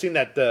that page.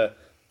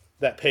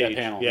 That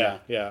panel.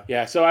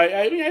 Yeah. So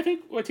I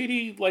think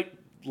Waititi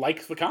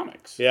likes the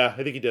comics. Yeah,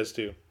 I think he does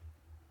too.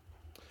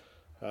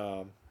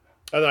 And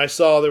then I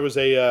saw there was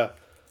a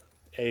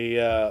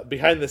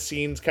behind the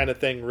scenes kind of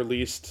thing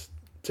released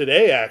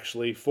today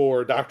actually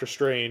for Doctor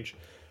Strange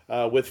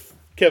with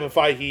Kevin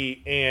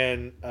Feige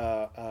and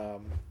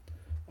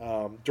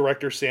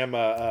director Sam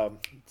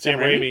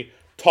Raimi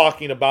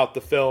talking about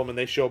the film, and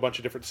they show a bunch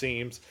of different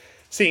scenes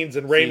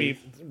and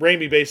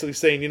Raimi basically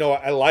saying,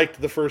 I liked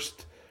the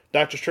first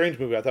Doctor Strange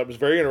movie. I thought it was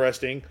very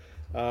interesting.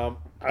 I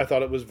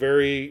thought it was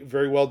very,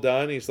 very well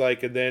done. He's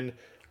like, and then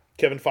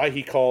Kevin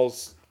Feige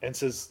calls and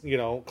says,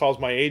 calls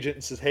my agent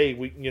and says, hey,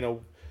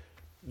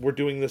 we're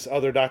doing this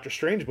other Doctor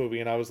Strange movie.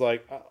 And I was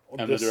like,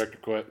 and the director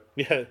quit.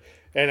 Yeah.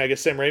 And I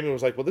guess Sam Raimi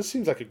was like, well, this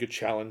seems like a good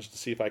challenge to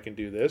see if I can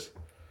do this.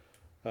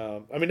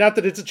 Not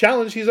that it's a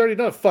challenge. He's already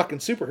done a fucking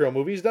superhero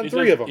movie. He's done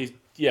three of them.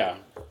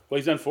 Well,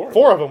 he's done four.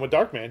 Four of them with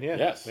Darkman, yeah.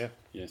 Yes. Yeah.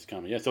 Yes,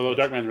 coming. Yeah, so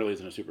Darkman really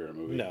isn't a superhero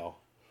movie. No.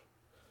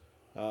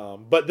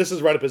 But this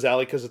is right up his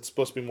alley because it's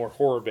supposed to be more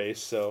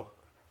horror-based, so...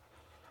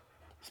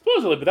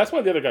 Supposedly, but that's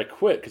why the other guy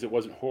quit, because it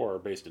wasn't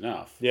horror-based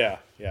enough. Yeah.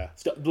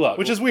 Look,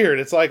 which is weird.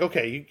 It's like,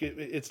 okay,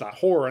 it's not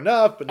horror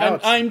enough, but now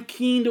I'm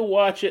keen to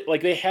watch it.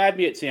 Like, they had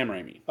me at Sam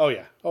Raimi. Oh,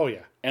 yeah.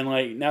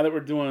 And, now that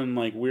we're doing,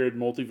 weird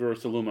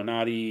multiverse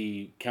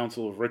Illuminati,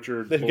 Council of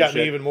Richard They've bullshit, got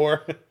me even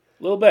more. A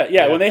little bit.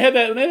 Yeah, when they had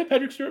that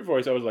Patrick Stewart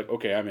voice, I was like,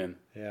 okay, I'm in.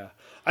 Yeah.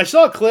 I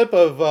saw a clip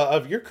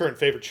of your current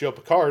favorite show,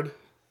 Picard.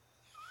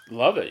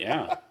 Love it,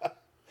 yeah.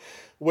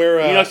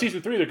 Where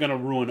season 3, they're going to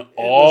ruin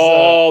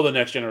all the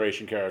Next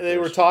Generation characters. They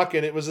were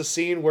talking. It was a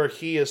scene where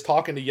he is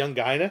talking to young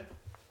Guinan.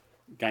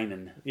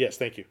 Yes,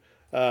 thank you.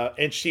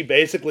 And she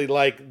basically,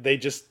 normally,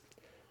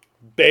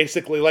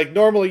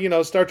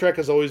 Star Trek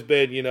has always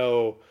been,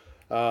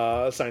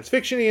 science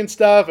fiction-y and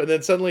stuff. And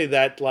then suddenly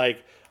that,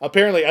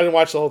 apparently I didn't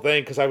watch the whole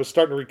thing because I was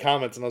starting to read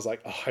comments and I was like,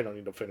 oh, I don't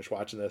need to finish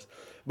watching this.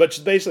 But it's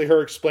basically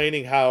her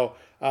explaining how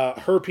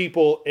her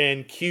people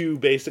and Q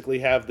basically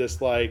have this,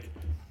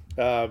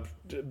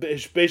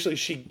 basically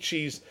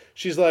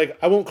she's like,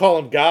 I won't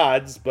call them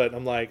gods, but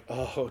I'm like,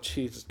 oh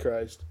Jesus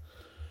Christ.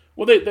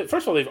 Well, they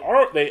first of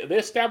all they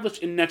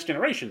established in Next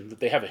Generation that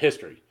they have a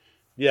history.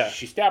 Yeah,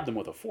 she stabbed them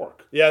with a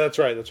fork. Yeah, that's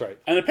right.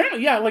 And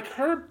apparently, yeah,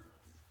 her.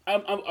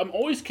 I'm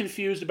always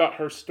confused about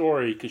her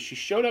story because she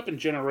showed up in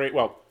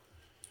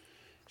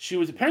she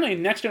was apparently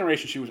in Next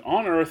Generation. She was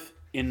on Earth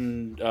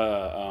in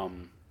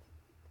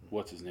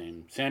what's his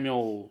name,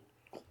 Samuel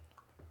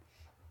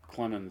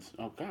Clemens.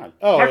 Oh God.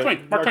 Oh, Mark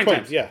Twain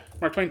times. Yeah,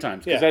 Mark Twain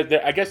times. Because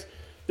I guess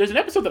there's an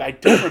episode that I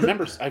don't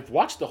remember. I've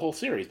watched the whole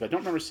series, but I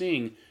don't remember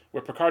seeing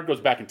where Picard goes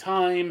back in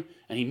time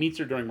and he meets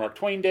her during Mark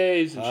Twain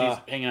days, and she's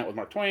hanging out with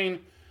Mark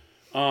Twain.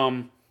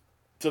 So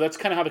that's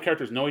kind of how the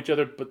characters know each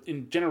other. But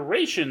in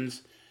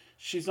Generations,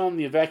 she's on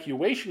the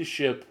evacuation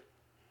ship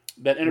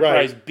that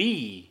Enterprise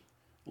B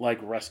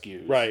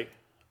rescues. Right.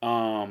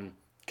 So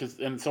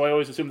I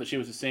always assumed that she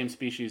was the same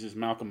species as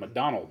Malcolm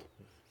McDonald.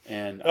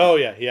 And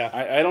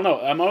I don't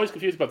know. I'm always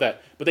confused about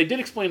that. But they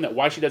did explain that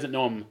why she doesn't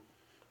know him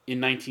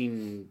in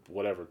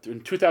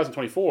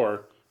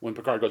 2024 when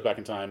Picard goes back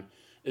in time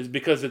is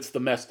because it's the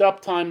messed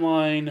up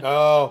timeline.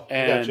 Oh,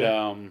 and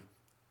gotcha.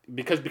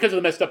 Because of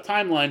the messed up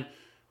timeline,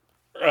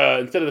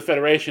 instead of the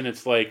Federation,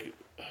 it's like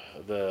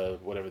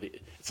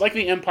it's like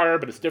the Empire,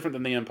 but it's different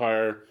than the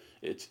Empire.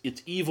 it's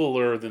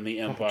eviler than the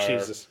Empire. Oh,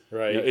 Jesus,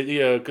 right?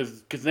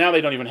 Because now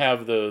they don't even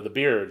have the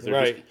beards.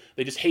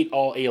 They just hate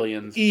all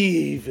aliens.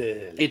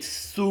 Evil. It's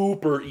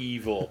super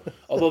evil.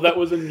 Although that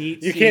was a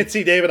neat. You can't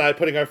see Dave and I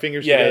putting our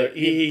fingers together.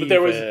 But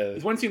there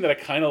was one scene that I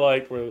kind of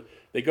liked where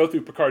they go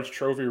through Picard's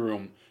trophy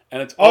room.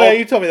 And it's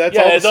you told me that's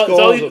all the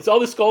skulls. It's all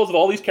the skulls of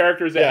all these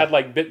characters that had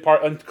like bit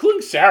part,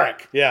 including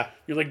Sarek. Yeah,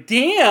 you're like,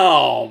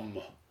 damn.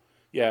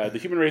 Yeah, the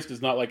human race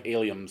does not like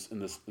aliens in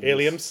this.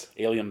 Aliens.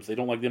 They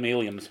don't like them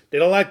aliens. They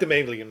don't like them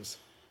aliens.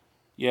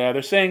 Yeah,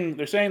 they're saying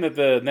that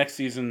the next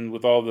season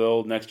with all the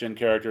old next gen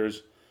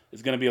characters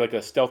is going to be like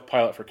a stealth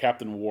pilot for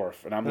Captain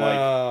Worf, and I'm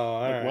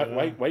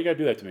like, why you got to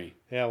do that to me?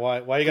 Yeah,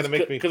 why you got to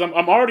make me? Because I'm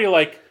already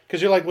like.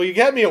 Because you're like, well, you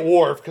got me at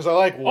Worf because I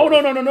like Worf.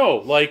 Oh no!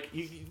 Like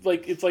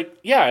it's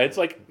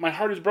like my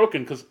heart is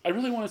broken because I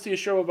really want to see a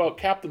show about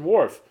Captain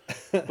Worf,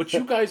 but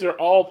you guys are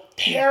all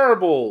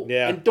terrible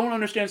and don't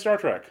understand Star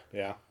Trek.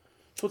 Yeah,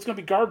 so it's gonna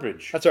be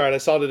garbage. That's all right. I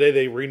saw today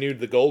they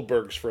renewed the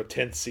Goldbergs for a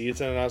 10th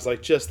season, and I was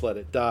like, just let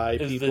it die,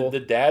 people. Is the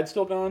dad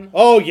still gone?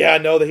 Oh yeah,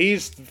 no,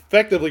 he's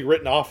effectively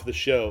written off the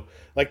show.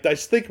 Like I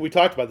think we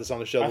talked about this on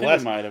the show.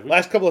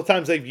 Last couple of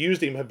times they've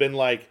used him have been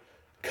like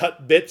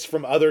cut bits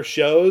from other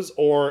shows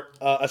or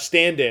a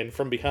stand-in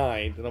from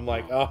behind, and I'm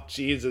like, oh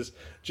Jesus,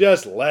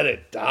 just let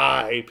it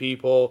die,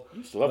 people. I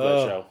used to love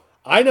that show.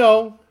 I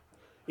know.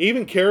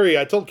 Even Carrie,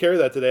 I told Carrie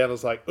that today, and I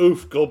was like,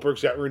 oof,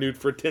 Goldberg's got renewed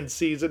for a 10th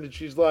season, and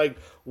she's like,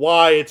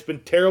 why? It's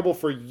been terrible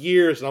for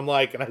years, and I'm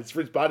like, and I just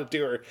responded to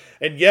her,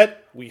 and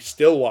yet we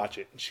still watch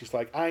it. And she's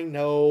like, I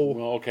know.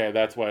 Well, okay,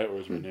 that's why it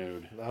was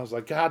renewed. And I was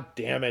like, God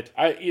damn it.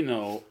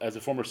 As a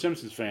former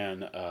Simpsons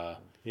fan,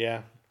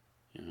 yeah.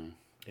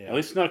 At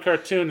least it's not a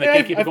cartoon. They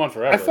can't keep it going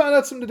forever. I found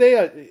out something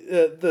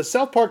today. The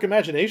South Park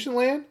Imagination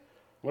Land.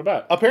 What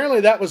about?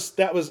 Apparently, that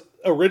was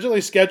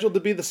originally scheduled to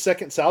be the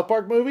second South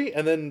Park movie,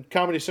 and then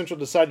Comedy Central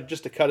decided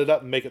just to cut it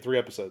up and make it 3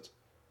 episodes.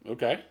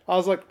 Okay. I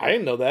was like, I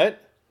didn't know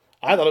that.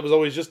 I thought it was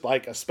always just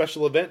like a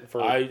special event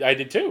for. I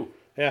did too.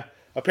 Yeah.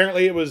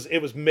 Apparently, it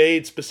was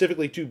made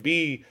specifically to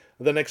be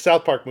the next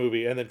South Park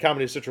movie, and then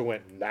Comedy Central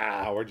went,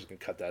 nah, we're just gonna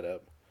cut that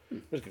up. We're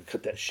just gonna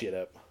cut that shit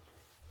up.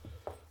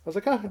 I was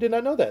like, oh, I did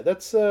not know that.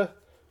 That's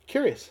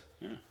curious.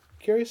 Yeah.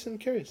 Curious.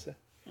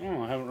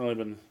 Oh, I haven't really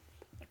been.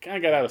 I kind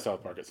of got out of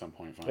South Park at some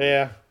point. Finally.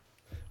 Yeah.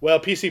 Well,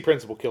 PC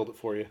Principal killed it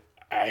for you.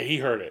 He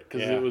heard it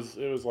because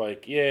it was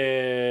like he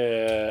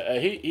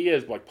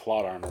has like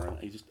plot armor.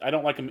 I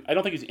don't like him. I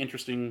don't think he's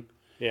interesting.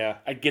 Yeah.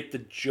 I get the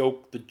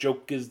joke. The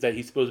joke is that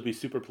he's supposed to be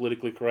super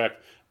politically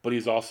correct, but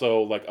he's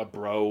also like a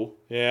bro.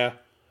 Yeah.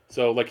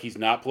 So like he's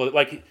not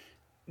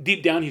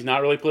deep down he's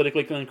not really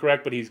politically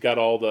correct, but he's got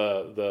all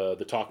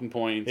the talking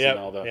points and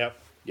all the. Yep.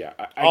 Yeah,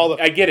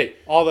 I get it.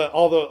 All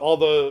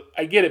the.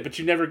 I get it, but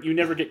you never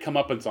get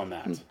comeuppance on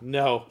that.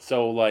 No.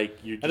 So like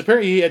you. And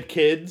apparently he had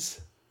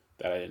kids.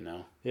 That I didn't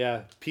know.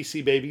 Yeah,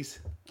 PC babies.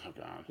 Oh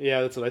God.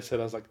 Yeah, that's what I said.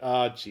 I was like,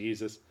 oh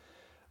Jesus,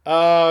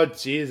 oh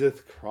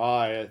Jesus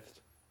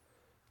Christ,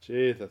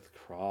 Jesus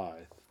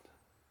Christ.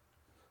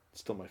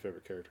 Still my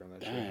favorite character on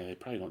that show. They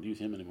probably don't use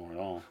him anymore at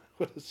all.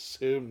 Would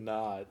assume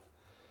not.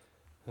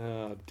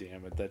 Oh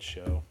damn it, that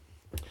show.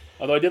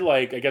 Although I did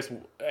like, I guess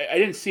I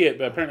didn't see it,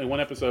 but apparently one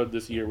episode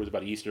this year was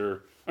about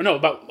Easter, or no,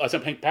 about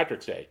St.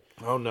 Patrick's Day.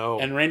 Oh no!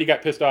 And Randy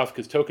got pissed off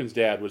because Token's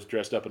dad was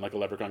dressed up in like a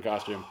leprechaun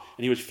costume,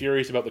 and he was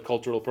furious about the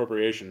cultural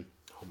appropriation.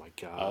 Oh my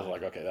God! I was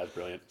like, okay, that's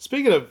brilliant.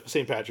 Speaking of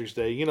St. Patrick's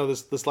Day, you know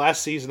this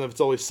last season of It's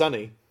Always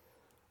Sunny.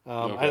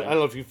 Okay. I don't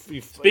know if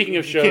you've Speaking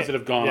of shows that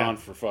have gone on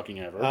for fucking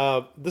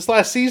ever, this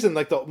last season,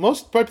 like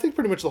I think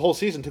pretty much the whole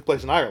season took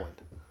place in Ireland.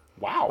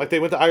 Wow! Like they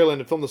went to Ireland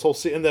and filmed this whole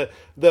season. And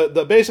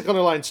the basic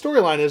underlying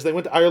storyline is they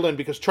went to Ireland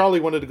because Charlie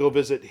wanted to go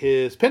visit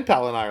his pen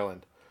pal in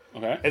Ireland.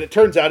 Okay. And it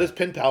turns out his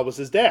pen pal was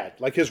his dad,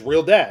 like his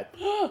real dad.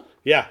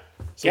 Yeah.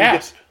 So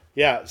Gasp.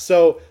 Yeah.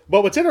 So,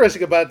 but what's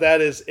interesting about that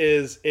is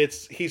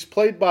he's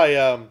played by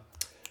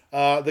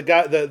the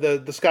guy,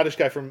 the Scottish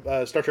guy from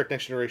Star Trek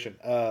Next Generation.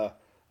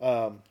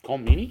 Cole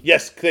Meany?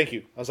 Yes, thank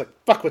you. I was like,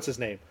 fuck, what's his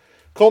name?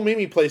 Cole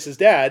Meany plays his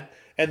dad,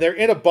 and they're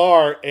in a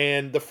bar,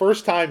 and the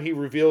first time he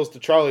reveals to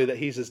Charlie that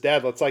he's his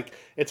dad, it's like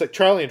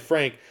Charlie and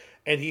Frank,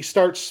 and he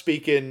starts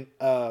speaking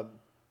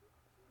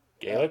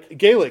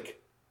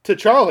Gaelic to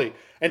Charlie,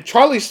 and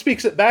Charlie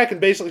speaks it back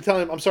and basically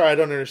telling him, I'm sorry, I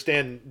don't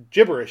understand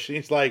gibberish. And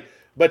he's like,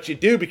 but you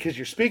do because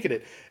you're speaking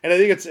it. And I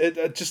think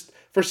it's just,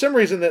 for some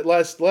reason, that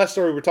last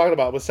story we were talking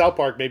about with South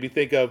Park made me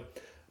think of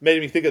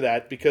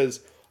that,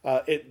 because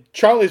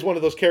Charlie's one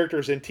of those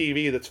characters in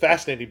TV that's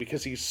fascinating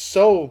because he's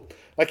so,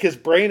 like, his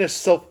brain is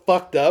so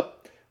fucked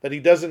up that he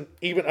doesn't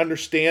even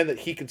understand that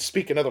he can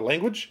speak another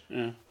language.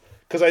 Yeah.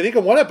 Because I think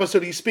in one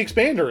episode he speaks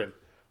Mandarin.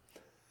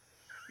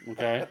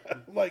 Okay.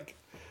 Like,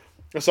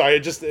 sorry,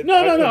 I'm getting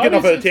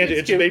off on a tangent.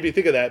 It just made me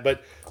think of that.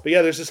 But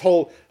yeah, there's this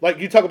whole, like,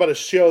 you talk about a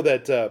show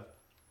that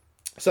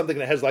something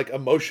that has like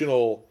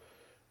emotional,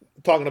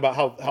 talking about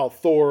how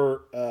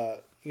Thor,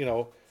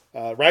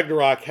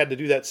 Ragnarok had to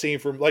do that scene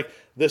from, like,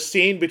 the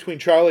scene between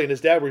Charlie and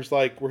his dad where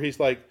he's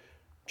like,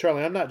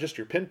 Charlie, I'm not just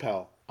your pen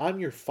pal, I'm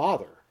your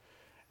father.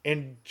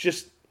 And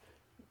just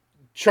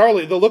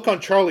Charlie, the look on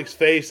Charlie's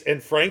face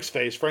and Frank's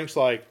face, Frank's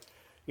like,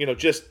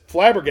 just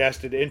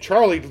flabbergasted, and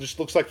Charlie just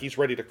looks like he's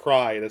ready to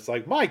cry, and it's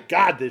like, my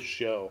God, this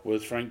show.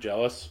 Was Frank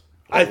jealous?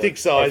 I think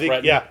so. I think,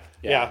 threatened?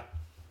 yeah.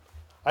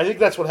 I think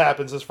that's what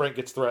happens as Frank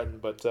gets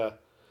threatened, but that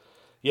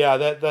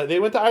they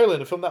went to Ireland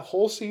to film that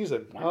whole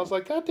season. Wow. I was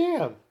like, God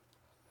damn.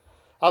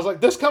 I was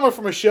like, this coming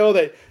from a show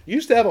that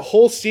used to have a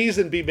whole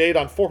season be made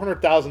on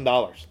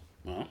 $400,000.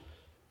 Uh-huh.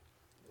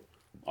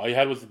 All you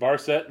had was the bar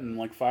set and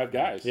like 5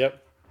 guys.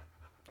 Yep.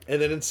 And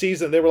then in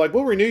season, they were like,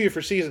 we'll renew you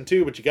for season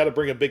 2, but you got to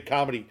bring a big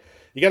comedy.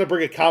 You got to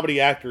bring a comedy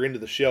actor into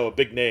the show, a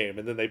big name.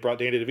 And then they brought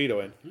Danny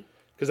DeVito in.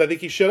 Because I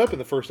think he showed up in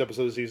the first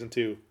episode of season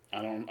 2.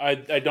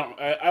 I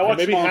watched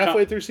maybe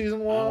halfway through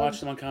season 1. I watched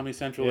them on Comedy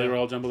Central. Yeah. They were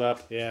all jumbled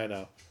up. Yeah, I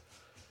know.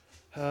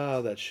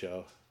 Oh, that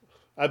show.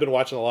 I've been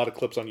watching a lot of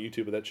clips on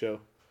YouTube of that show.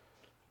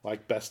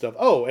 Like best stuff.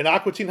 Oh, and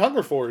Aqua Teen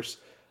Hunger Force.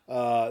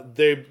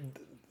 Cartoon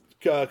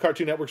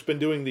Network's been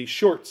doing these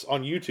shorts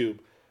on YouTube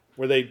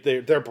where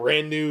they're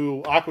brand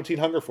new Aqua Teen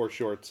Hunger Force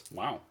shorts.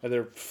 Wow. And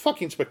they're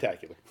fucking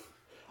spectacular.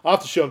 I'll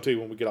have to show them to you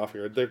when we get off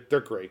here. They're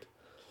great.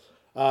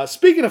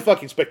 Speaking of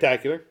fucking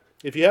spectacular,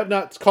 if you have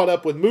not caught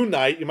up with Moon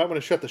Knight, you might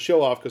want to shut the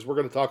show off because we're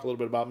going to talk a little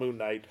bit about Moon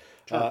Knight,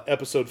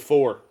 episode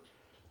 4.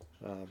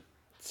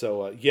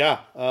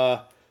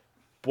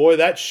 Boy,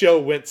 that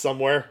show went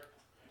somewhere.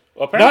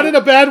 Well, not in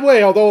a bad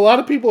way, although a lot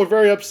of people are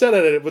very upset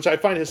at it, which I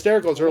find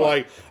hysterical. They're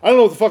like, I don't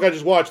know what the fuck I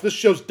just watched. This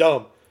show's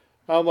dumb.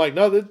 I'm like,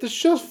 no, this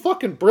show's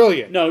fucking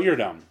brilliant. No, you're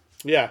dumb.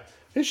 Yeah,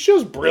 this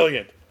show's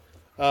brilliant.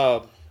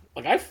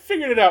 I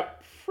figured it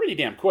out pretty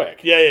damn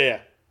quick. Yeah.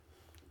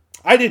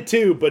 I did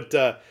too,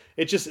 but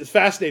it's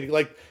fascinating.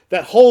 Like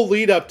that whole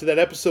lead up to that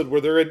episode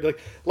where they're in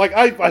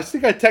I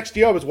think I texted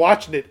you. I was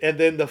watching it, and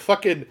then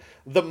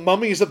the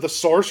mummies of the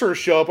sorcerer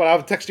show up, and I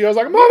texted you. I was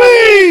like,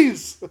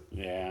 mummies!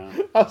 Yeah.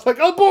 I was like,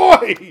 oh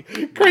boy,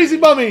 crazy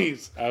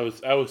mummies. I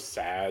was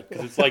sad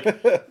because it's like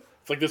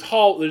this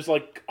hall. There's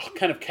like a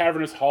kind of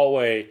cavernous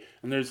hallway,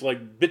 and there's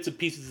like bits and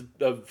pieces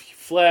of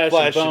flesh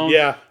and bone.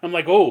 Yeah. I'm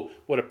like, oh,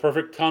 what a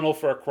perfect tunnel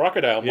for a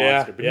crocodile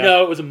monster. But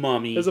no, it was a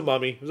mummy. It was a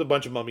mummy. It was a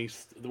bunch of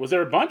mummies. Was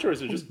there a bunch, or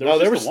was it just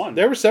there was one?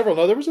 There were several.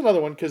 No, there was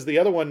another one because the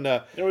other one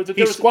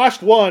he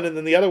squashed one, and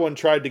then the other one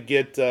tried to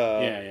get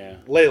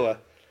Layla.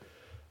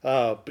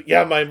 But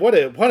yeah, man, what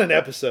an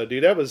episode,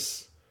 dude. That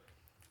was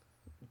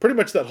pretty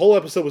much that whole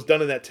episode was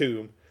done in that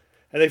tomb.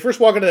 And they first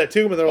walk into that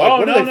tomb and they're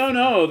like,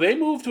 no. They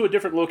moved to a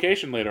different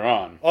location later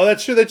on. Oh,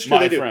 that's true.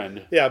 My they friend.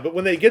 Do. Yeah, but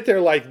when they get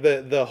there, like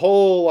the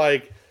whole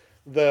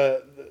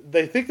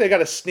they think they got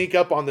to sneak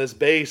up on this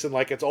base and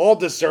like it's all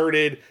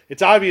deserted.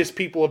 It's obvious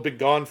people have been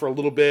gone for a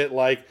little bit.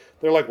 Like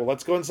they're like, well,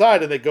 let's go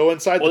inside, and they go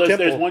inside the temple.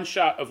 There's one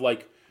shot of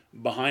like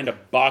behind a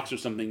box or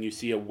something. You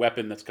see a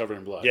weapon that's covered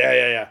in blood.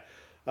 Yeah.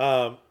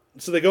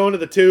 So they go into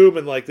the tomb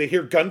and like they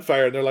hear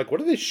gunfire and they're like,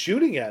 what are they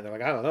shooting at? And they're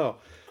like, I don't know.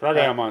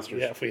 Crocodile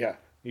monsters. Yeah.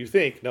 You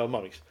think no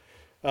mummies.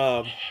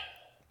 But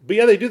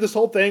yeah, they do this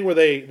whole thing where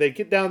they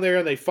get down there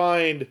and they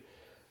find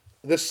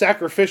this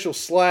sacrificial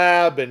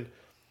slab, and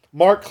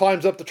Mark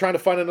climbs up to trying to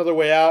find another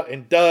way out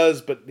and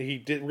does, but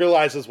he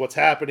realizes what's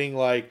happening.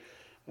 Like,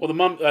 well,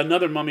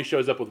 another mummy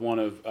shows up with one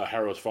of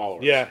Harrow's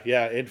followers. Yeah,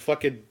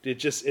 it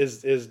just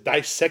is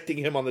dissecting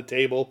him on the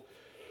table.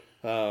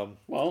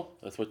 Well,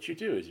 that's what you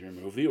do: is you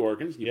remove the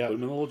organs, and you put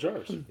them in little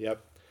jars.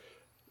 Yep.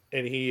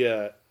 And he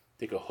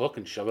take a hook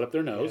and shove it up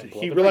their nose. And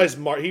he realized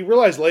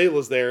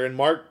Layla's there, and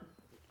Mark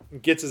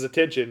gets his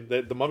attention,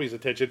 the mummy's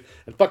attention,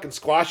 and fucking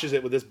squashes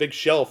it with this big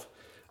shelf.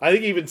 I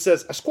think he even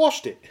says, I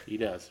squashed it. He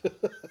does.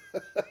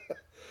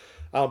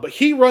 But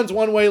he runs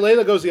one way,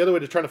 Layla goes the other way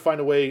to try to find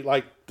a way,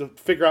 like, to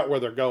figure out where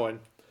they're going.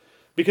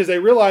 Because they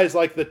realize,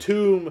 like, the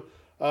tomb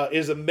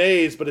is a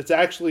maze, but it's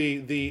actually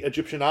the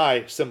Egyptian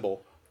eye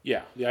symbol.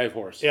 Yeah, the Eye of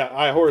Horus. Yeah,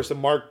 Eye of Horus.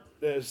 And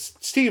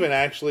Steven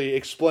actually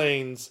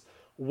explains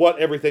what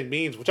everything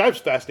means, which I was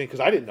fascinated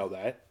because I didn't know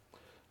that.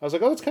 I was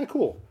like, oh, that's kind of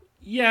cool.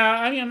 Yeah,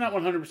 I mean, I'm not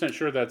 100%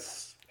 sure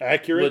that's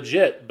accurate,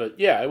 legit, but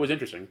yeah, it was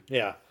interesting.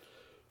 Yeah.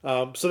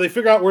 So they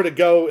figure out where to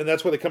go, and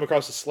that's where they come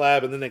across the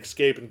slab, and then they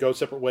escape and go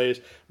separate ways.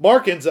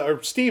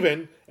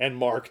 Steven and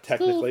Mark,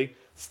 technically,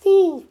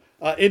 Steve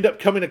end up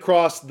coming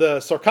across the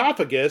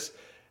sarcophagus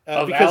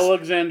of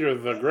Alexander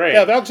the Great.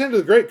 Yeah, of Alexander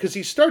the Great, because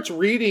he starts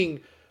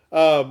reading.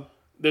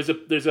 There's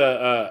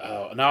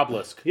an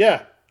obelisk.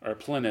 Yeah. Or a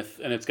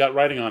plinth, and it's got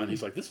writing on it. And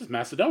he's like, "This is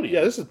Macedonian."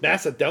 Yeah, this is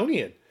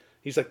Macedonian.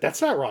 He's like,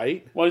 "That's not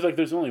right." Well, he's like,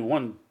 "There's only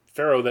one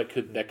pharaoh that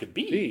could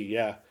be."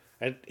 Yeah,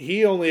 and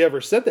he only ever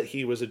said that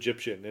he was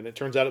Egyptian, and it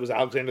turns out it was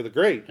Alexander the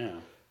Great.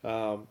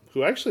 Yeah.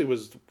 Who actually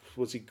was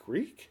he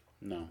Greek?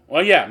 No.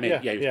 Well, yeah,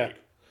 maybe. Yeah, he was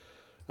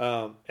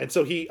Greek. And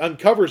so he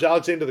uncovers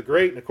Alexander the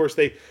Great, and of course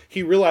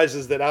he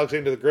realizes that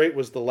Alexander the Great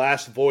was the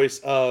last voice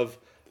of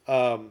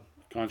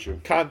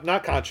Khonshu.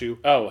 Not Khonshu.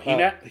 Oh,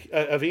 Enap?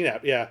 Of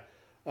Enap, yeah.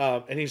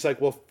 And he's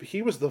like, well,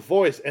 he was the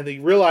voice, and he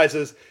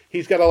realizes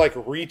he's got to like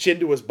reach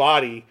into his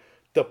body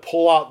to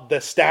pull out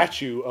the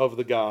statue of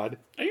the god.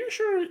 Are you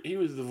sure he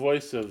was the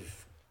voice of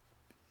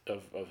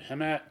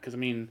Hemat? Because I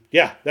mean,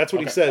 yeah, that's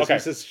what he says. Okay. He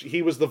says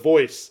he was the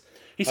voice.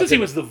 He says he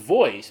was the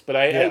voice, but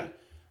I don't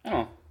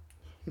know.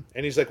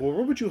 And he's like, well,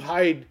 where would you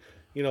hide?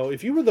 You know,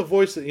 if you were the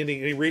voice, and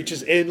he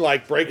reaches in,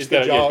 like, breaks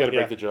the jaw. He's got to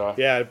break the jaw.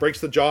 Yeah, it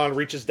breaks the jaw and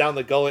reaches down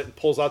the gullet and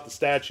pulls out the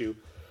statue.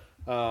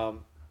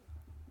 And,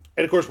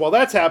 of course, while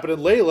that's happening,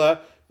 Layla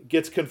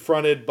gets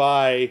confronted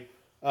by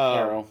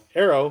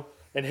Harrow.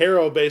 And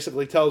Harrow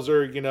basically tells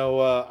her, you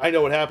know, I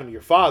know what happened to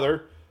your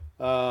father.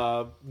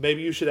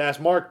 Maybe you should ask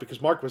Mark,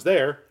 because Mark was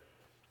there.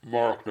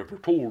 Mark never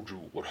told you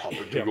what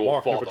happened to your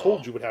Mark father. never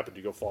told you what happened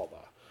to your father.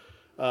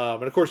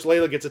 And of course,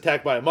 Layla gets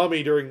attacked by a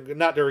mummy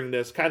not during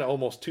this, kind of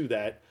almost to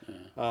that.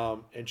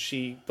 And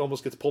she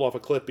almost gets pulled off a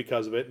cliff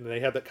because of it. And they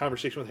have that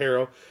conversation with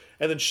Harrow.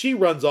 And then she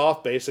runs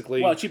off,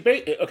 basically. Well,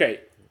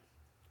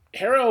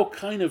 Harrow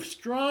kind of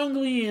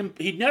strongly...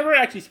 he never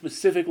actually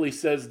specifically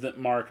says that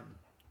Mark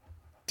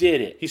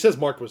did it. He says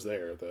Mark was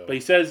there, though. But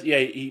he says,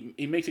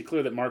 he makes it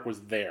clear that Mark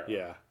was there.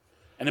 Yeah.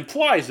 And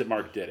implies that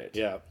Mark did it.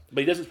 Yeah.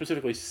 But he doesn't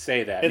specifically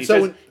say that. And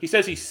so he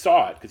says he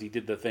saw it because he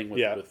did the thing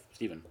with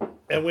Steven.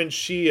 And when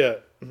she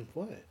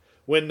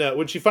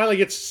when she finally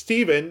gets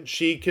Steven,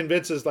 she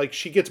convinces, like,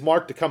 she gets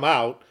Mark to come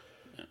out,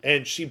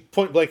 and she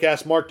point blank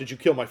asks Mark, "Did you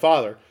kill my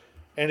father?"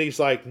 And he's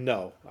like,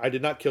 "No, I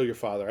did not kill your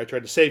father. I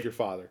tried to save your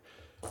father."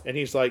 And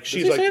he's like, Does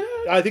he say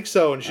that? "I think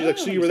so." And she's like,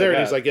 "So you were there?"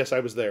 And he's like, "Yes, I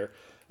was there."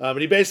 And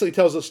he basically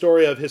tells the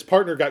story of his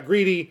partner got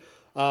greedy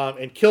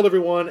and killed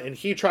everyone, and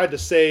he tried to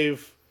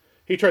save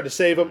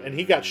him, and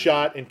he got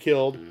shot and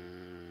killed.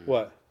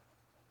 What?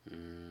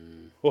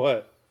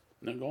 What?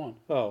 No, go on.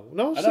 Oh,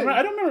 no.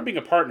 I don't remember being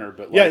a partner,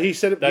 but he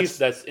said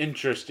that's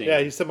interesting. Yeah,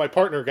 he said my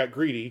partner got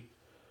greedy,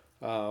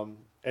 and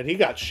he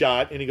got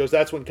shot, and he goes,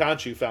 "That's when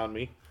Khonshu found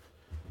me."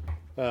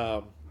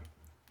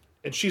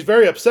 And she's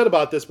very upset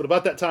about this, but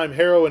about that time,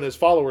 Harrow and his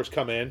followers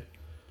come in,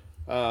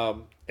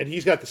 and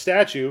he's got the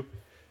statue,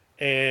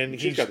 and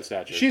she's got the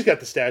statue. She's got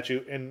the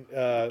statue,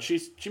 and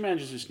she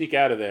manages to sneak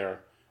out of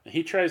there, and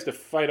he tries to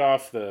fight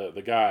off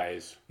the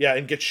guys. Yeah,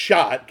 and gets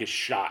shot.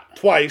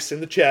 Twice in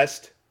the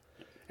chest.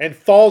 And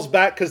falls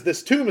back because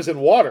this tomb is in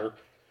water.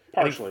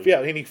 Partially.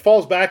 And he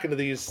falls back into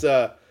these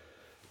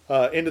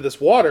into this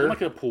water.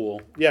 Like in a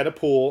pool. Yeah, in a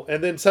pool.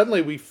 And then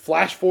suddenly we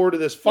flash forward to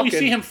this fucking... You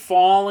see him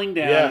falling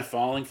down,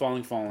 falling,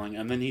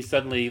 and then he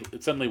suddenly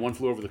one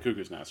flew over the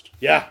cuckoo's nest.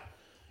 Yeah.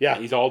 Yeah.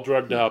 And he's all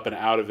drugged up and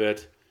out of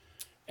it.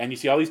 And you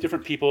see all these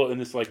different people in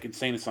this like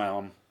insane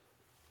asylum,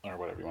 or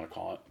whatever you want to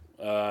call it.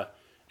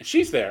 And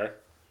she's there.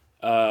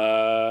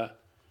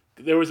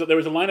 There was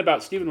a line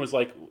about Steven was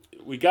like,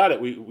 "We got it.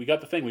 We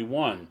got the thing. We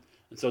won."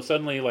 And so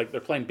suddenly, like, they're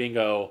playing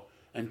bingo,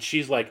 and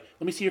she's like,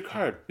 "Let me see your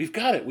card. We've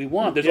got it. We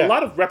won." There's a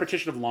lot of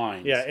repetition of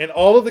lines. Yeah, and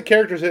all of the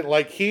characters in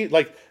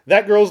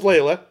that girl's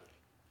Layla.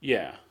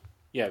 Yeah,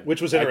 yeah.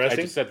 Which was interesting.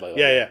 I just said Layla.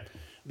 Yeah.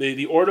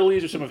 The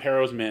orderlies are some of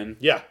Harrow's men.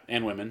 Yeah.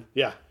 And women.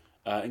 Yeah.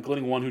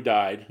 Including one who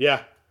died.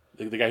 Yeah.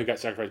 The guy who got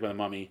sacrificed by the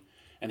mummy.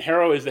 And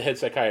Harrow is the head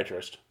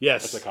psychiatrist.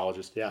 Yes. A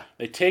psychologist. Yeah.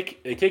 They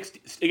take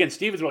again.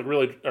 Steven's like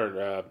really,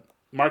 or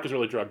Mark is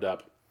really drugged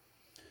up.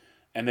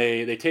 And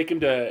they take him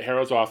to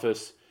Harrow's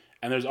office,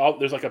 and there's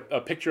like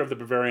a picture of the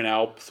Bavarian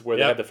Alps where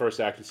they had the first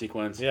action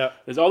sequence. Yeah.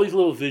 There's all these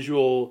little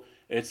visual.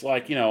 It's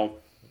like, you know,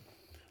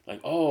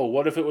 like, oh,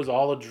 what if it was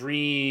all a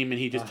dream? And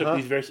he just took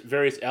these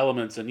various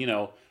elements, and, you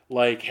know,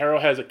 like Harrow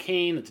has a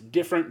cane that's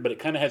different, but it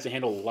kind of has a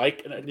handle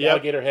like an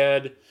alligator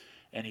head,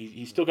 and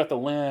he's still got the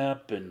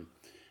limp, and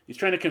he's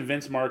trying to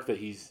convince Mark that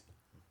he's,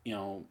 you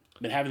know,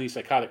 been having these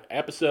psychotic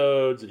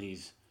episodes, and I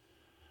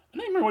don't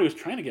even remember what he was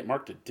trying to get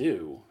Mark to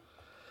do.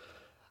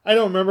 I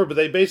don't remember, but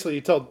they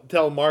basically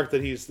tell Mark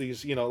that he's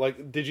these, you know,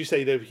 like, did you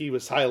say that he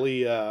was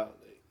highly,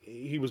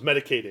 he was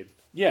medicated?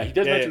 Yeah, he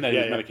does mention that he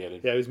was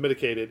medicated. Yeah, he was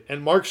medicated.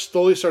 And Mark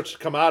slowly starts to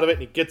come out of it,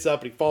 and he gets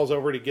up, and he falls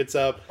over, and he gets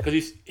up.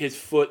 Because his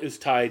foot is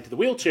tied to the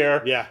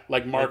wheelchair. Yeah.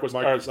 Like Steve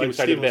was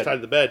tied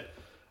to the bed.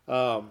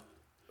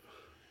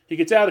 He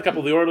gets out, a couple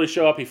of the orderlies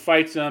show up, he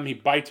fights them, he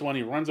bites one,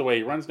 he runs away,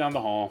 he runs down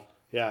the hall.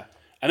 Yeah.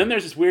 And then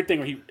there's this weird thing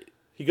where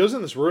he goes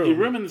in this room. The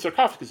room in the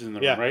sarcophagus is in the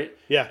room, right?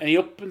 Yeah. And he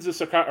opens the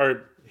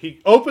sarcophagus, he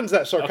opens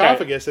that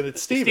sarcophagus, and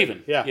it's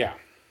Steven. Yeah. Yeah.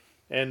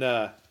 And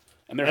they're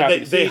happy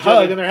to see they each hug,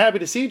 other. and they're happy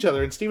to see each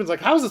other. And Steven's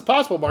like, "How is this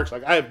possible?" Mark's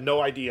like, "I have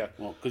no idea."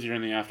 Well, because you're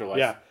in the afterlife.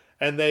 Yeah.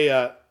 And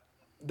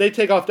they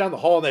take off down the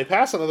hall, and they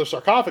pass another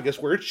sarcophagus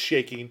where it's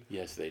shaking.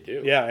 Yes, they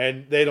do. Yeah,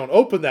 and they don't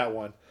open that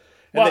one.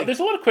 And there's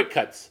a lot of quick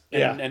cuts.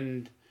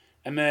 And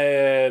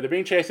they're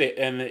being chased,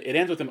 and it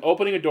ends with them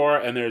opening a door,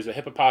 and there's a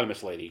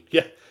hippopotamus lady.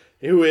 Yeah,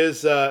 who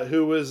is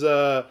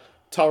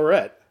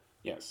Tauret.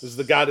 Yes. This is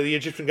the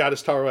Egyptian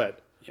goddess Tauret.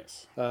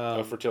 Yes.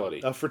 Of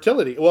fertility. Of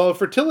fertility. Well, of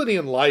fertility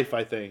in life,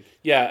 I think.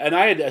 Yeah, and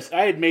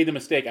I had made the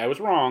mistake. I was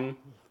wrong,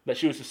 that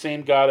she was the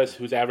same goddess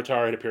whose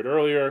avatar had appeared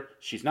earlier.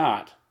 She's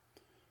not.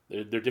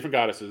 They're different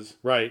goddesses.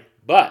 Right.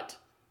 But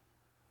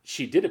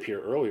she did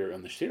appear earlier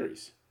in the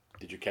series.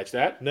 Did you catch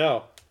that?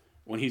 No.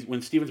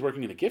 When Steven's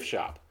working in a gift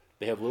shop,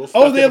 they have little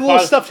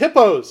stuffed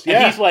hippos. Yeah.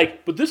 And he's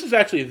like, but this is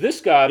actually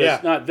this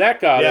goddess, not that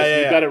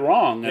goddess. You got it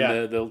wrong.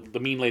 And the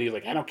mean lady's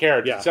like, I don't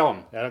care. Just sell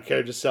them. I don't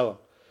care. Just sell them.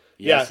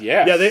 Yes.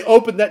 Yeah, they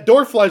open that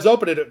door, flies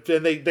open,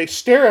 and they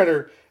stare at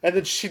her, and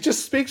then she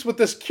just speaks with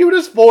this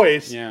cutest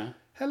voice. Yeah.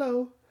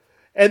 Hello,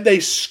 and they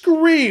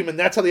scream, and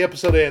that's how the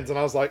episode ends. And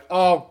I was like,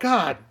 oh,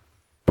 God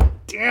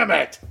damn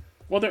it.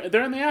 Well,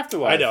 they're in the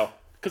afterlife. I know.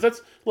 Because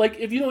that's, like,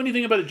 if you know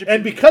anything about Egyptian...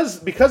 And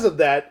because of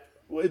that,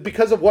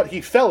 because of what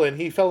he fell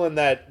in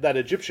that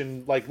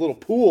Egyptian, like, little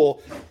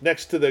pool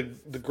next to the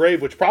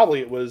grave, which probably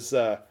it was...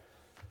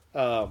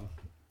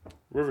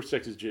 River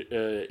Styx is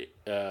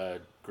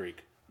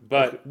Greek.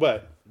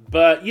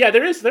 But yeah,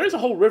 there is a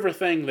whole river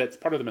thing that's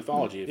part of the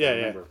mythology, if I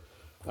remember.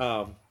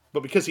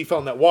 But because he fell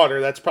in that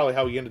water, that's probably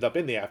how he ended up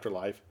in the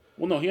afterlife.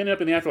 Well, no, he ended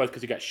up in the afterlife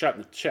because he got shot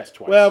in the chest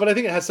twice. Well, but I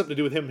think it has something to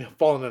do with him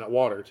falling in that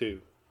water,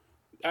 too.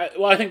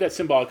 I think that's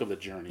symbolic of the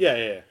journey.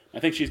 Yeah. I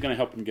think she's going to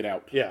help him get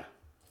out. Yeah.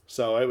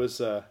 So it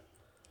was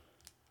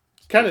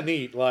kind of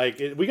neat.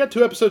 Like, we got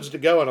 2 episodes to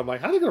go, and I'm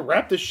like, how are they going to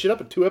wrap this shit up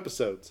in 2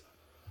 episodes?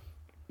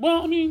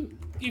 Well, I mean,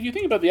 if you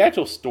think about the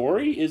actual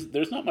story,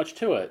 there's not much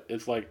to it.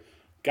 It's like,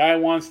 guy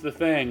wants the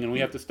thing, and we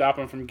have to stop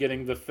him from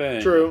getting the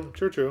thing.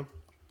 True.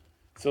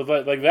 So,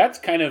 like that's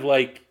kind of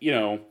like,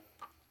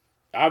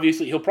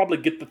 obviously he'll probably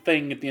get the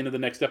thing at the end of the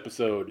next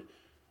episode,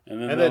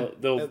 and then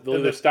they'll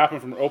either stop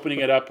him from opening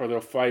it up, or they'll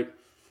fight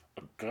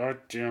a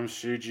goddamn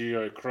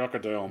CGI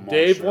crocodile monster.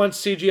 Dave wants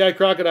CGI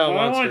crocodile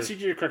monsters. I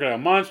want CGI crocodile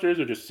monsters,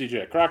 or just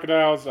CGI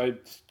crocodiles.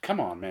 Come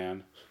on,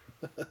 man.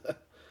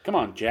 Come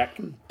on, Jack.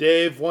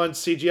 Dave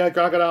wants CGI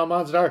crocodile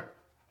monster.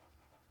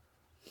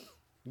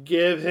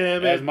 Give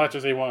him as much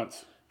as he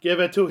wants. Give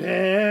it to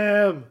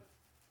him.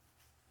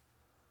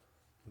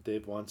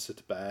 Dave wants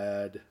it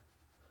bad.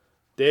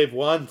 Dave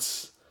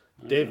wants.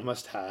 Dave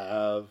must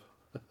have.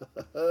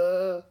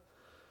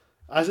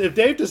 If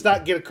Dave does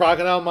not get a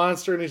crocodile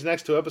monster in these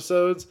next 2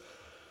 episodes,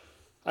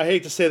 I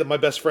hate to say that my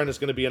best friend is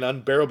going to be an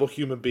unbearable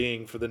human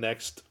being for the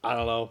next, I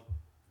don't know,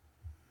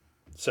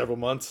 several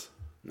months.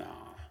 No.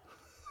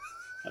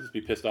 I'll just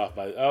be pissed off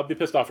I'll be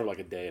pissed off for like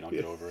a day and I'll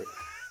get over it.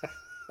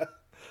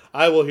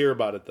 I will hear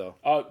about it, though.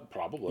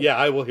 Probably. Yeah,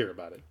 I will hear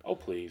about it. Oh,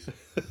 please.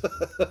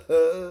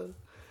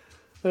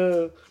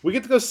 We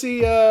get to go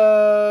see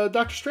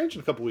Doctor Strange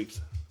in a couple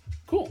weeks.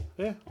 Cool.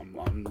 Yeah.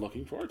 I'm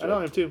looking forward to it. I know,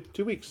 I am too.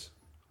 2 weeks.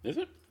 Is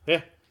it?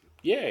 Yeah.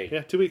 Yay.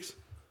 Yeah, 2 weeks.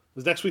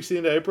 This next week's the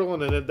end of April,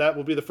 and then that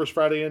will be the first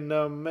Friday in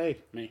May.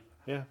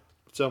 Yeah.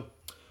 So,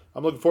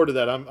 I'm looking forward to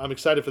that. I'm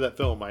excited for that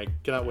film. I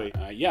cannot wait.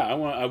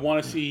 I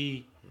want to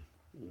see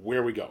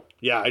where we go.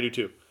 Yeah, I do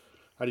too.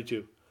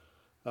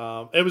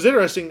 It was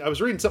interesting. I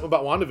was reading something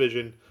about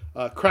WandaVision.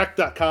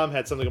 Crack.com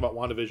had something about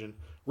WandaVision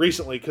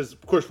recently because,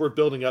 of course, we're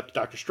building up to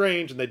Doctor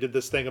Strange, and they did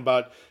this thing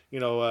about,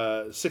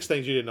 6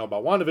 things you didn't know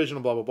about WandaVision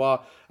and blah, blah,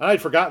 blah. And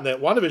I'd forgotten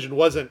that WandaVision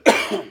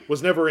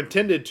was never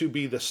intended to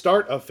be the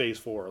start of Phase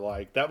 4.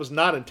 Like, that was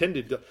not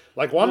intended to...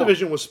 Like,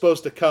 WandaVision was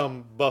supposed to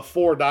come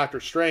before Doctor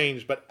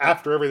Strange, but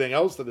after everything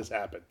else that has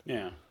happened.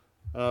 Yeah.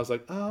 And I was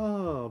like,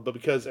 oh, but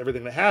because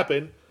everything that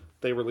happened,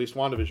 they released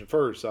WandaVision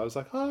first. So I was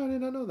like, oh, I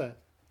did not know that.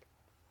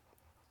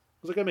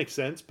 I was like, that makes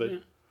sense,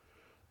 but...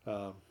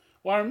 Well,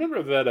 I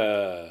remember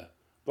that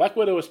Black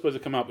Widow was supposed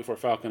to come out before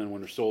Falcon and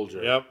Winter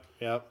Soldier.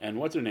 Yep. And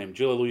what's her name?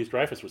 Julia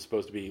Louis-Dreyfus was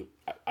supposed to be...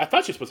 I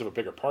thought she was supposed to have a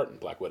bigger part in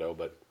Black Widow,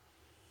 but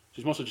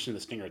she's mostly just in the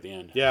stinger at the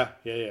end. Yeah.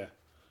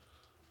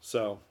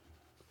 So...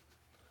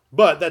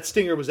 But that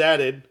stinger was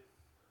added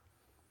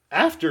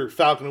after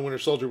Falcon and Winter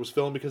Soldier was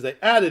filmed because they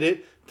added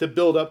it to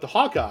build up to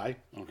Hawkeye,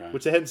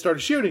 which they hadn't started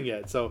shooting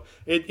yet. So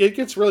it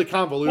gets really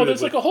convoluted. Well,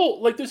 there's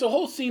there's a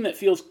whole scene that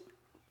feels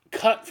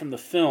cut from the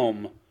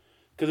film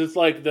because it's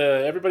like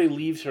everybody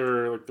leaves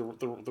her, like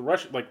the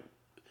Russian, like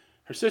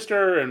her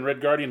sister and Red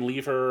Guardian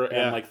leave her,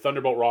 and like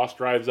Thunderbolt Ross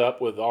drives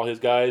up with all his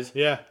guys.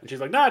 Yeah, and she's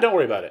like, "Nah, don't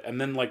worry about it."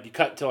 And then like you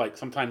cut to like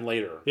sometime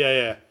later.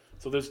 Yeah.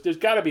 So there's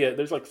got to be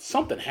there's like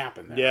something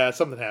happened there. Yeah,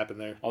 something happened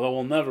there. Although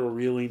we'll never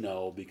really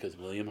know because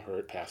William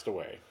Hurt passed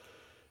away.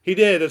 He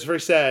did. It's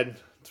very sad.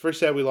 It's very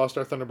sad we lost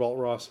our Thunderbolt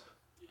Ross,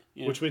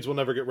 which means we'll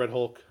never get Red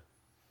Hulk.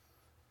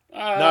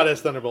 Not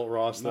as Thunderbolt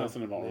Ross, though. Not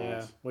Thunderbolt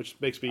Ross. Which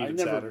makes me even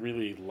sadder. sadder.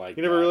 Really liked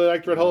You never really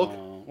liked Red Hulk?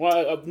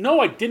 Well, no,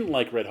 I didn't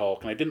like Red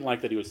Hulk, and I didn't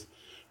like that he was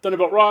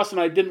Thunderbolt Ross,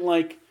 and I didn't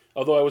like,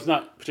 although I was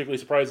not particularly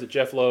surprised that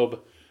Jeff Loeb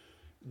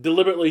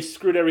deliberately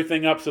screwed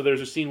everything up so there's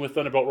a scene with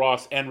Thunderbolt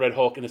Ross and Red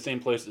Hulk in the same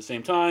place at the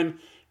same time,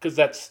 because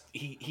that's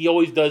he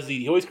always does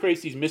he always creates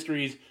these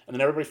mysteries, and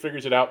then everybody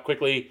figures it out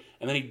quickly,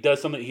 and then he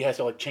does something, he has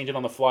to like change it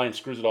on the fly and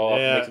screws it all up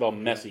and makes it all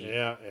messy.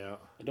 Yeah.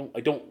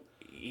 I don't.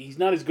 He's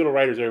not as good a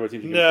writer as everybody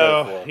seems to give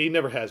him credit for. He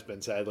never has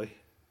been, sadly.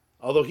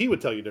 Although he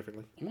would tell you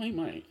differently. Well, he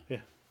might. Yeah.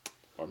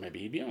 Or maybe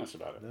he'd be honest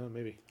about it. No,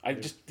 maybe.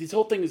 This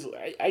whole thing is,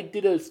 I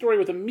did a story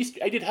with a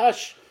mystery. I did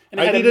Hush. And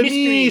I did a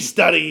mystery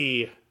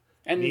study.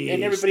 And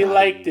everybody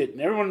liked it.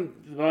 And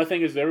my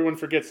thing is, everyone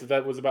forgets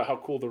that was about how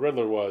cool the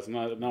Riddler was,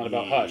 not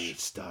about Hush.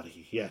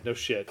 Study. Yeah, no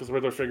shit. Because the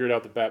Riddler figured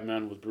out that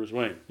Batman was Bruce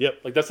Wayne.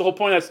 Yep. Like, that's the whole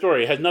point of that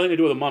story. It has nothing to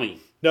do with the money.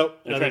 Nope.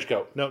 And a trench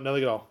coat. No,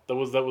 nothing at all. That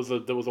was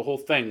a whole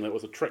thing. That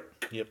was a trick.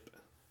 Yep.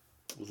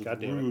 It was a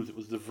ruse. It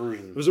was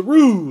diversion. It was a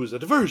ruse, a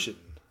diversion.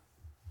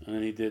 And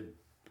then he did,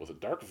 was it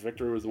Dark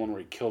Victory was the one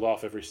where he killed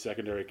off every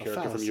secondary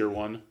character from year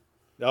one?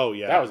 Oh,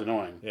 yeah. That was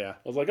annoying. Yeah.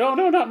 I was like, oh,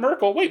 no, not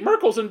Merkel. Wait,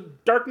 Merkel's in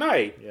Dark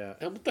Knight. Yeah.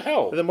 What the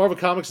hell? And then Marvel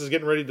Comics is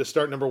getting ready to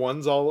start number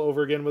ones all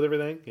over again with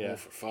everything. Yeah. Oh,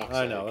 for fuck's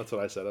I sake. know. That's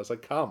what I said. I was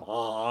like, come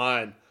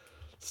on.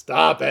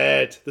 Stop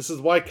it. This is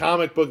why the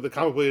comic book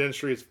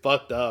industry is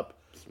fucked up.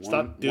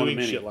 Stop doing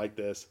shit like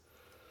this.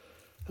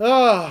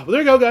 Well, there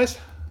you go, guys.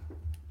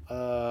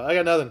 I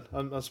got nothing.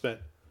 I'm spent.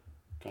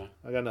 Okay.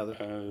 I got nothing.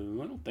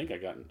 I don't think I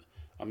got...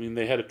 I mean,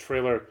 they had a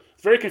trailer.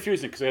 It's very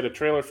confusing because they had a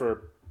trailer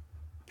for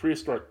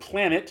Prehistoric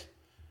Planet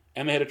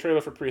and they had a trailer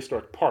for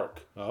Prehistoric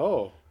Park.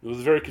 Oh. It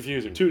was very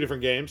confusing. 2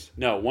 different games?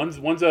 No, one's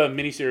a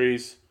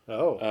miniseries.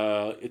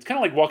 Oh. It's kind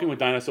of like Walking with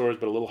Dinosaurs,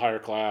 but a little higher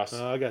class.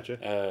 I gotcha.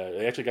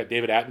 They actually got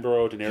David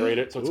Attenborough to narrate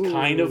it, so it's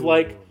kind of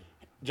like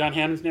John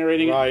Hammond's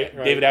narrating it.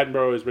 Right. David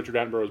Attenborough is Richard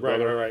Attenborough's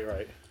brother.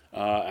 Right.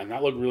 And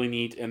that looked really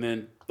neat. And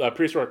then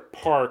Prehistoric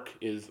Park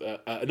is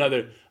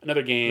another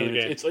game.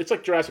 It's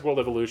like Jurassic World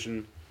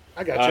Evolution.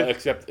 I gotcha.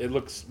 Except it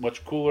looks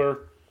much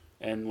cooler,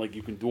 and like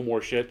you can do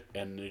more shit,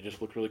 and it just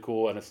looked really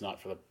cool. And it's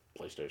not for the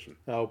PlayStation.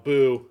 Oh,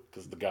 boo!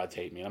 Because the gods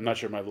hate me. I'm not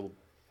sure my little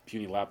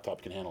puny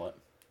laptop can handle it.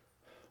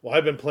 Well,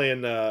 I've been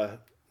playing a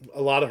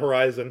lot of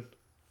Horizon,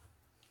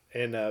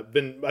 and I've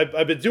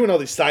been doing all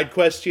these side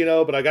quests,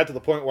 but I got to the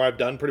point where I've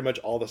done pretty much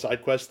all the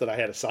side quests that I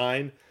had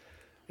assigned,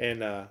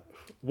 and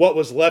what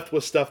was left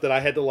was stuff that I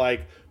had to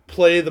like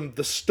play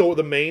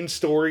the main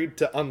story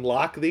to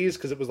unlock these,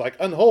 because it was like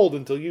unhold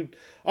until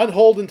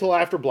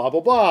after blah blah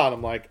blah, and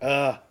I'm like,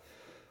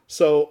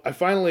 So I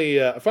finally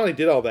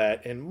did all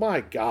that, and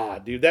my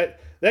God, dude,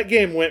 that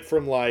game went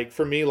from like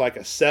for me like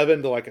a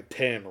 7 to like a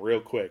 10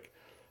 real quick.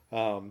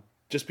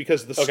 Just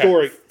because the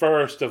story.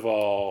 First of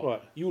all,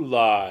 what? You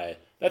lie.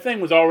 That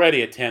thing was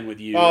already a 10 with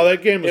you. Oh,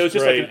 that game was great. It was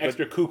just like an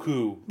extra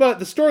cuckoo. But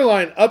the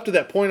storyline up to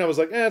that point, I was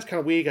like, it's kind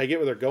of weak. I get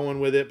where they're going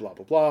with it, blah,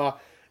 blah, blah.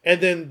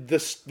 And then the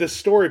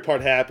story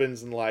part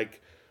happens, and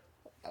like,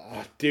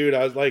 dude,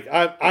 I was like,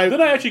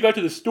 Then I actually got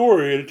to the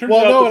story, and it turns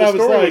out that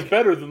the story was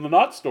better than the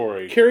not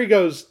story. Carrie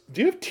goes,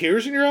 do you have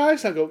tears in your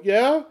eyes? I go,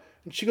 yeah.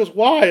 And she goes,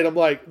 why? And I'm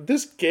like,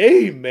 this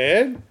game,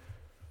 man.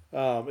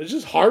 It's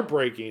just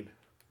heartbreaking.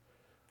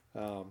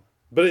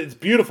 But it's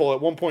beautiful. At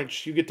one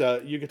point, you get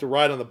to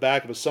ride on the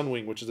back of a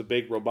Sunwing, which is a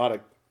big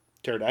robotic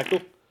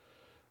pterodactyl.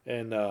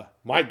 And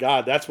my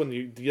God, that's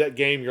when that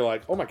game, you're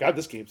like, oh my God,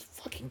 this game's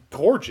fucking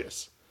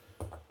gorgeous.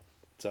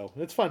 So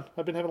it's fun.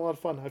 I've been having a lot of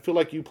fun. I feel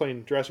like you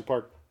playing Jurassic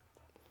Park.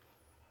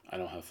 I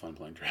don't have fun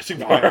playing Jurassic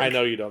Park. I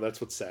know you don't.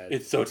 That's what's sad.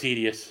 It's so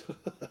tedious.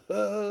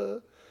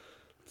 So,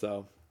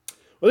 well,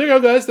 there you go,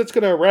 guys. That's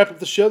going to wrap up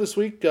the show this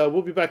week.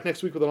 We'll be back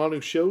next week with a lot of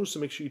new shows, so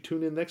make sure you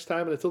tune in next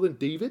time. And until then,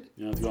 David.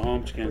 You have to go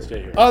home, but you can't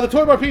stay here. The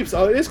Toy Bar Peeps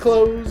is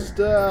closed.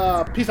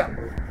 Peace out.